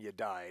together, and you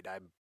died.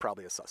 I'm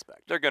probably a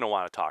suspect. They're gonna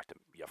want to talk to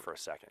you for a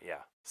second.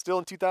 Yeah. Still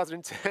in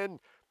 2010,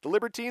 the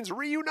Libertines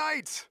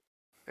reunite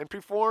and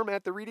perform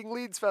at the Reading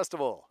Leeds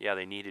Festival. Yeah,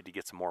 they needed to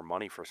get some more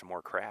money for some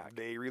more crack.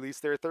 They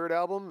released their third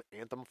album,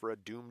 Anthem for a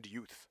Doomed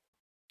Youth.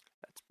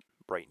 That's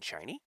bright and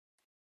shiny.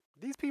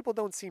 These people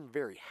don't seem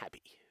very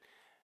happy.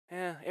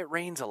 Yeah, it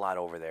rains a lot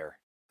over there.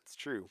 It's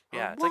true.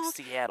 Yeah, it's like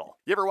Seattle.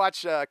 You ever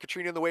watch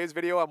Katrina and the Waves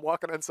video? I'm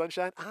walking on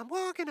sunshine. I'm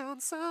walking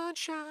on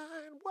sunshine.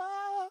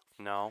 Whoa.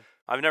 No,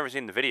 I've never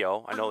seen the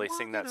video. I know I'm they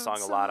sing that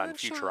walking song a lot on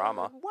sunshine.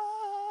 Futurama.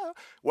 Whoa.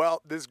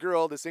 Well, this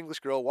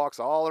English girl, walks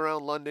all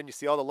around London. You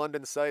see all the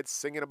London sights,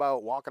 singing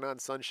about walking on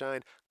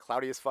sunshine.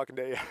 Cloudiest fucking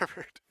day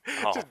ever.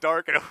 Oh. Just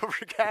dark and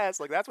overcast.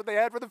 Like, that's what they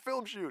had for the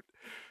film shoot.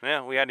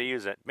 Yeah, we had to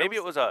use it. Maybe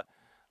it was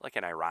like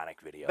an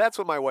ironic video. That's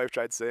what my wife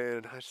tried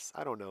saying.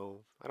 I don't know.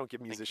 I don't give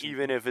Like, musicians.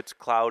 even if it's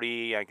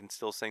cloudy, I can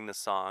still sing the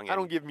song. I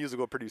don't give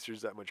musical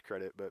producers that much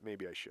credit, but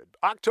maybe I should.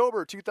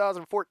 October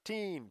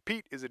 2014,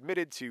 Pete is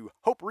admitted to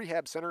Hope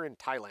Rehab Center in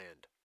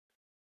Thailand.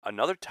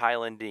 Another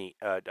Thailand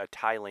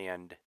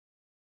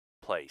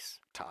place.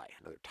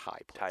 Another Thai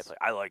place. Thai place.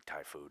 I like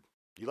Thai food.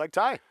 You like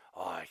Thai?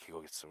 Oh, I can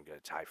go get some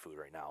good Thai food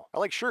right now. I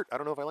like shirt. I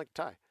don't know if I like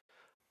Thai.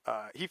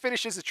 He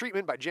finishes his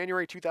treatment by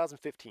January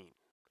 2015.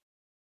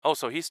 Oh,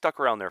 so he stuck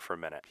around there for a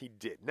minute. He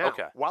did. Now,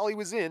 Okay. while he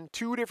was in,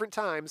 2 different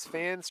times,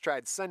 fans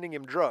tried sending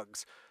him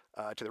drugs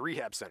to the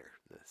rehab center.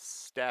 The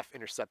staff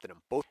intercepted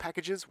him. Both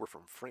packages were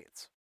from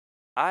France.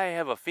 I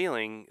have a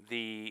feeling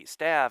the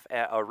staff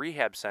at a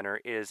rehab center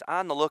is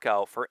on the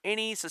lookout for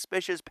any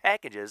suspicious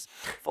packages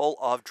full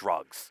of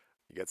drugs.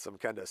 You got some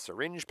kind of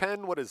syringe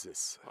pen? What is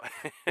this?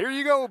 Here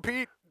you go,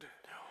 Pete.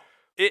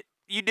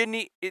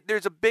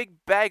 There's a big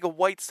bag of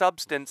white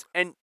substance,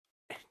 and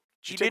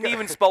you didn't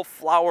even spell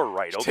flour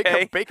right, Did you okay?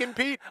 take a bacon,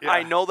 Pete?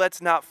 I know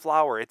that's not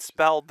flour. It's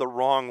spelled the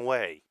wrong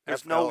way.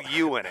 There's no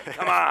U in it.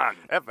 Come on.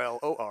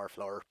 F-L-O-R,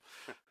 flour.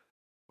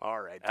 All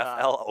right.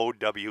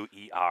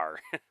 F-L-O-W-E-R.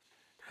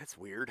 That's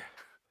weird.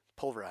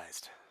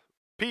 Pulverized.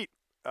 Pete,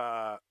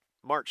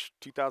 March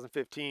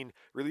 2015,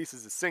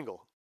 releases a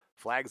single,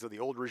 Flags of the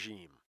Old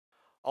Regime.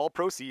 All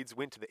proceeds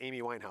went to the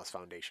Amy Winehouse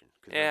Foundation.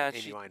 Yeah,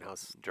 Amy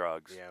Winehouse.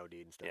 Drugs. Yeah, OD'd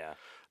and stuff. Yeah.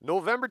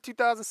 November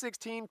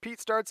 2016,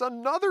 Pete starts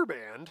another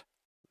band,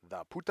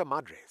 the Puta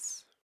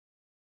Madres.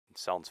 It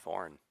sounds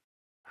foreign.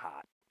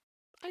 Hot.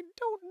 I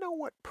don't know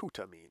what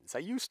puta means. I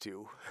used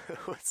to.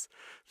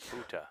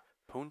 Puta.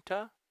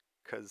 Punta?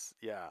 Because,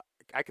 yeah,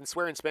 I can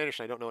swear in Spanish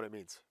and I don't know what it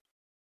means.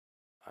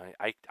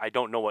 I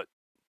don't know what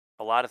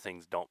a lot of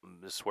things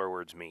the swear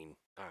words mean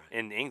All right.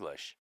 in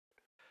English.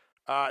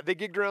 They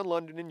gigged around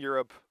London and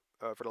Europe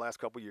for the last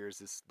couple years,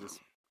 this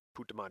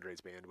Puta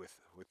Madres band with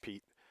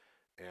Pete.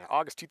 And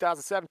August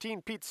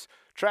 2017, Pete's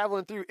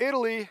traveling through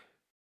Italy.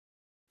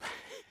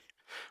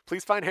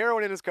 Please find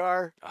heroin in his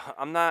car.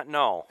 I'm not,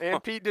 no.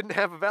 And Pete didn't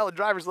have a valid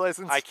driver's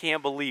license. I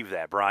can't believe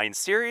that, Brian.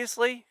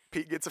 Seriously?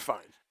 Pete gets a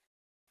fine.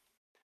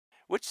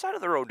 Which side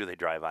of the road do they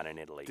drive on in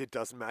Italy? It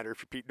doesn't matter if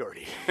you're Pete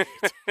Doherty.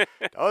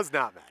 It does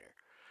not matter.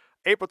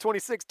 April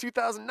 26,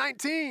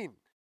 2019.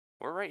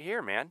 We're right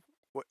here, man.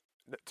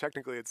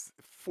 Technically, it's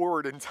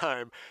forward in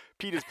time.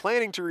 Pete is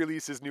planning to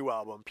release his new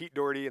album, Pete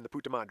Doherty and the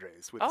Puta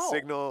Madres, with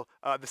the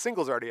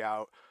single's already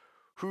out.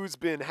 Who's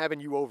Been Having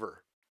You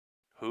Over?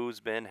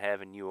 Who's been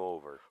having you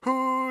over?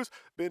 Who's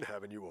been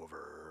having you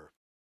over?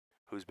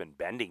 Who's been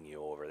bending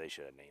you over? They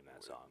should have named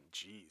that song.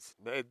 Jeez,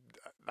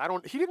 I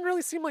don't. He didn't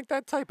really seem like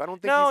that type. I don't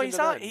think. No, he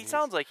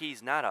sounds like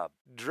he's not a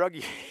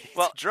druggie.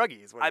 Well,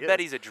 druggie is what I he bet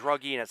is. he's a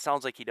druggie, and it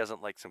sounds like he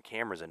doesn't like some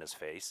cameras in his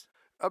face.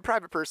 A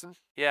private person.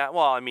 Yeah,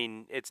 well, I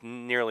mean, it's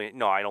nearly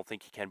no. I don't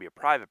think he can be a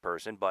private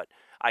person, but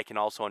I can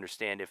also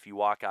understand if you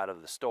walk out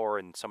of the store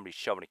and somebody's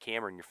shoving a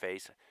camera in your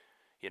face.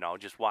 You know,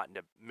 just wanting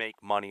to make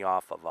money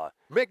off of a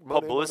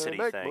publicity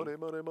thing.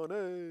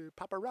 Money,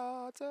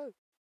 paparazzi.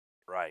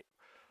 Right.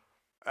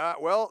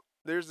 Well,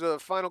 there's a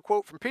final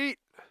quote from Pete.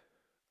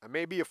 I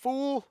may be a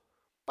fool,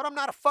 but I'm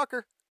not a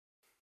fucker.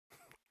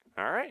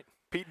 All right.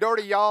 Pete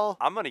Doherty, y'all.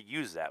 I'm going to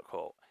use that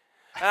quote.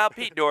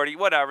 Pete Doherty,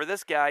 whatever.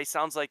 This guy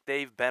sounds like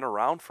they've been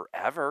around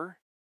forever.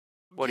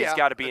 He's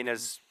got to be in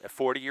his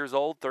 40 years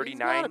old, 39. He's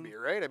got to be,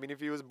 right? I mean, if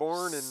he was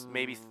born in...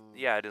 Maybe,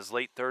 in his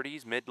late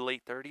 30s, mid to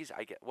late 30s.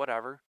 I get,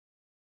 whatever.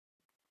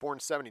 Born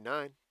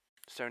 79.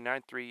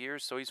 79, 3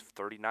 years, so he's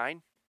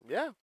 39.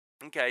 Yeah.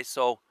 Okay,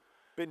 so...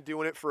 Been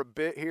doing it for a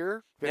bit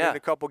here. Been Yeah. in a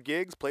couple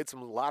gigs. Played a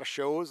lot of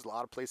shows, a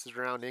lot of places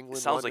around England.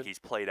 It sounds London. like he's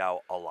played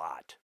out a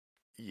lot.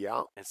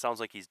 Yeah. It sounds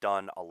like he's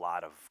done a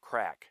lot of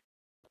crack.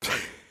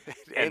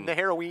 and the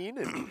heroin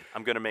and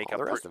I'm going to make all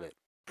the rest of it.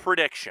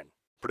 Prediction.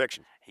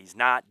 He's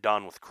not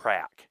done with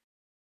crack.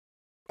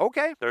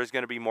 Okay. There's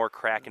going to be more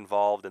crack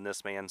involved in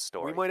this man's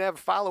story. We might have a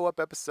follow-up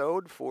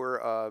episode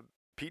for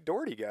Pete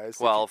Doherty, guys.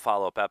 Well, a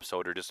follow-up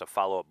episode or just a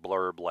follow-up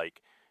blurb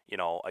like,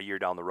 a year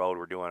down the road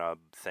we're doing a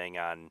thing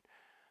on,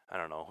 I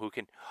don't know, who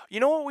can... You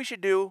know what we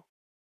should do?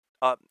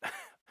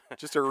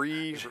 Just a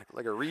read.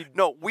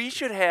 No, we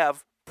should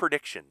have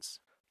predictions.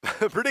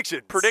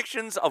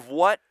 Predictions of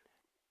what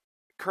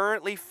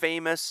currently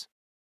famous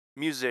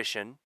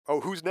musician... Oh,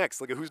 who's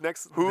next? Who's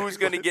next? Who's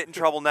going to get in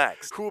trouble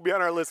next? Who will be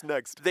on our list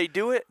next? They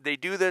do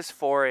this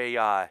for a...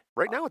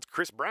 right now it's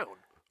Chris Brown.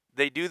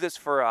 They do this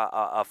for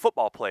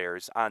football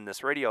players on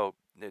this radio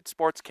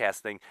sportscast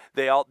thing.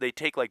 They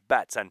take like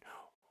bets on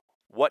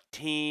what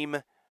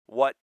team,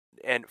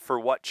 and for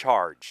what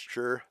charge.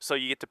 Sure. So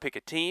you get to pick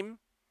a team,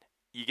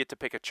 you get to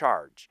pick a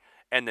charge,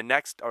 and the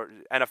next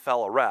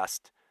NFL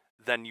arrest,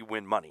 then you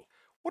win money.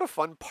 What a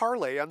fun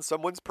parlay on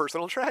someone's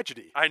personal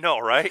tragedy. I know,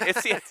 right?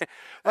 It's That's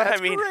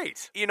I mean,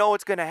 great. you know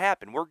what's going to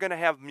happen. We're going to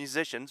have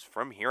musicians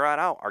from here on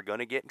out are going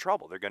to get in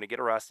trouble. They're going to get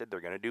arrested. They're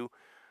going to do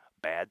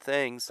bad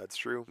things. That's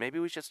true. Maybe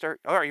we should start.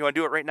 All right, you want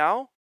to do it right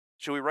now?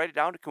 Should we write it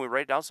down? Can we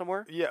write it down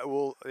somewhere? Yeah,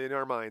 well, in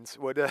our minds.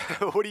 Who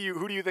do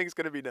you think is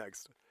going to be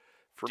next?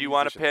 Do you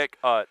want to pick?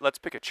 Let's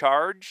pick a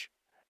charge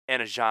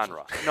and a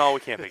genre. No,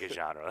 we can't pick a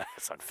genre.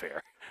 That's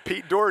unfair.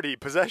 Pete Doherty,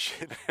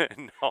 Possession.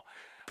 No.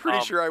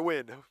 Pretty sure I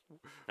win.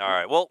 All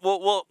right. Well,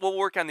 we'll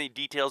work on the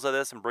details of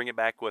this and bring it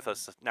back with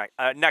us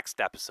next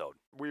episode.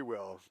 We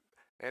will.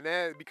 And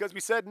then, because we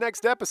said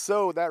next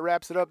episode, that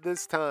wraps it up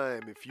this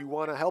time. If you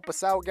want to help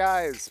us out,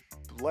 guys,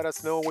 let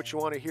us know what you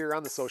want to hear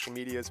on the social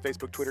medias,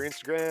 Facebook, Twitter,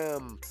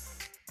 Instagram.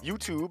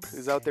 YouTube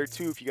is out there,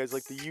 too, if you guys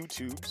like the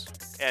YouTubes.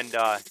 And,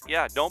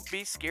 don't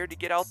be scared to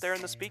get out there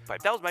in the speak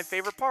pipe. That was my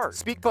favorite part.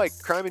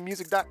 SpeakPipe,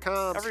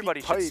 crimeandmusic.com.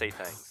 Everybody should say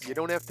things. You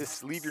don't have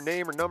to leave your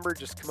name or number.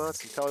 Just come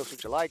out and tell us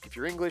what you like. If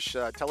you're English,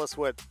 tell us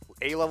what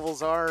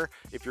A-levels are.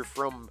 If you're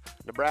from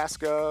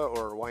Nebraska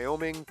or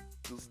Wyoming,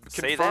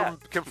 say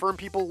that. Confirm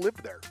people live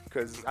there,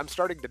 because I'm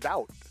starting to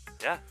doubt.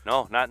 Yeah,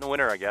 no, not in the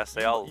winter, I guess.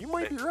 You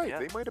might be right. Yeah.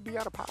 They might be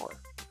out of power.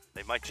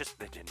 They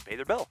didn't pay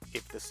their bill.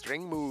 If the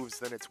string moves,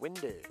 then it's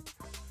windy.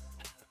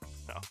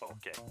 Oh,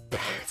 okay.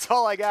 That's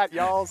all I got,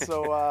 y'all.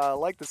 So,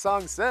 like the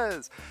song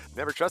says,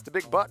 never trust a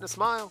big butt and a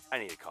smile. I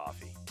need a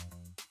coffee.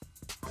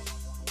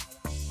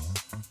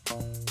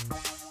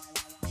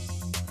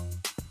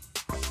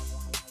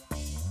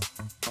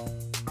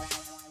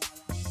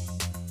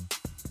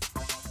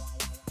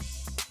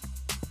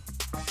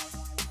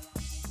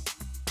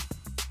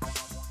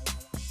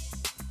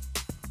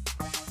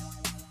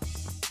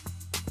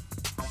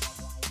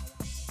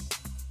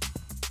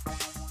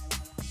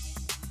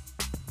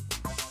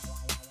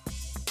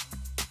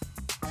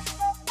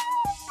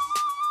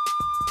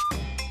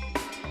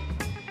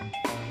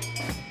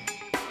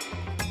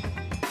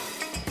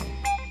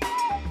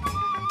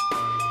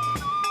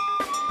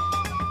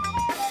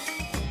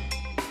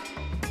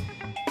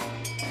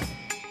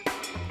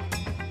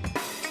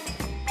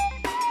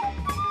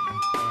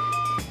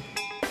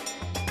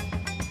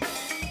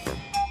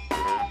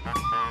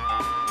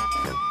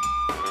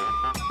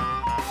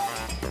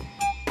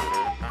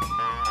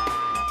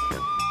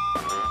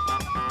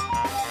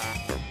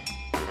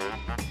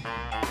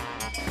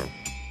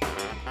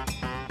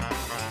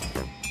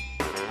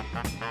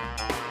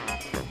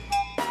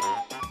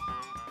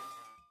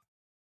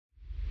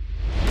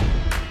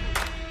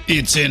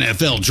 It's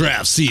NFL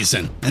draft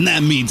season, and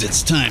that means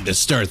it's time to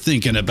start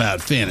thinking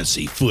about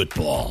fantasy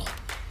football.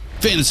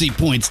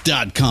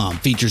 FantasyPoints.com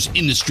features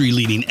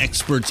industry-leading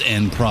experts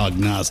and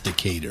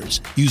prognosticators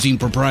using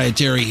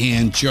proprietary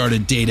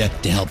hand-charted data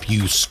to help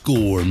you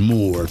score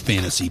more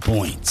fantasy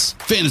points.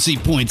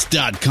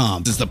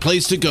 FantasyPoints.com is the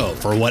place to go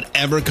for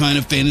whatever kind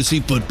of fantasy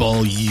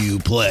football you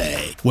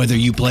play. Whether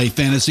you play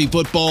fantasy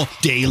football,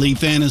 daily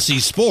fantasy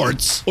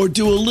sports, or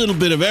do a little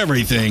bit of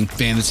everything,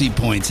 Fantasy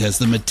Points has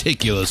the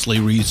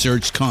meticulously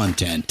researched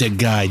content to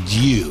guide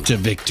you to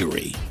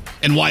victory.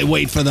 And why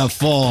wait for the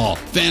fall?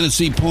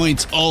 Fantasy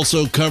Points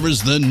also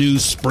covers the new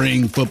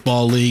spring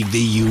football league,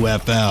 the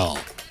UFL.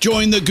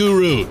 Join the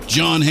guru,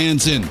 John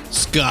Hansen,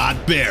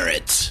 Scott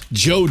Barrett,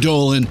 Joe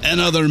Dolan,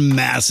 and other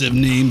massive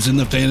names in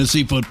the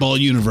fantasy football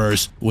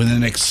universe with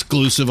an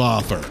exclusive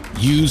offer.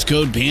 Use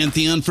code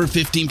Pantheon for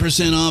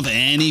 15% off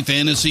any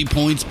Fantasy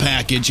Points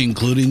package,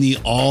 including the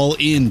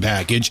all-in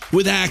package,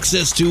 with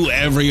access to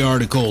every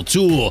article,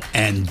 tool,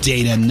 and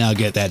data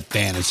nugget that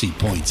Fantasy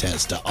Points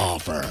has to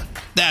offer.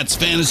 That's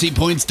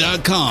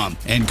FantasyPoints.com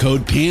and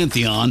code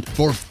Pantheon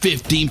for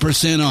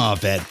 15%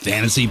 off at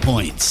Fantasy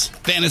Points.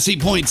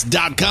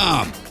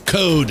 FantasyPoints.com,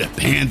 code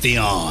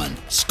Pantheon.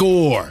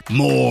 Score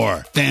more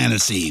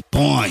fantasy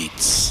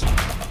points.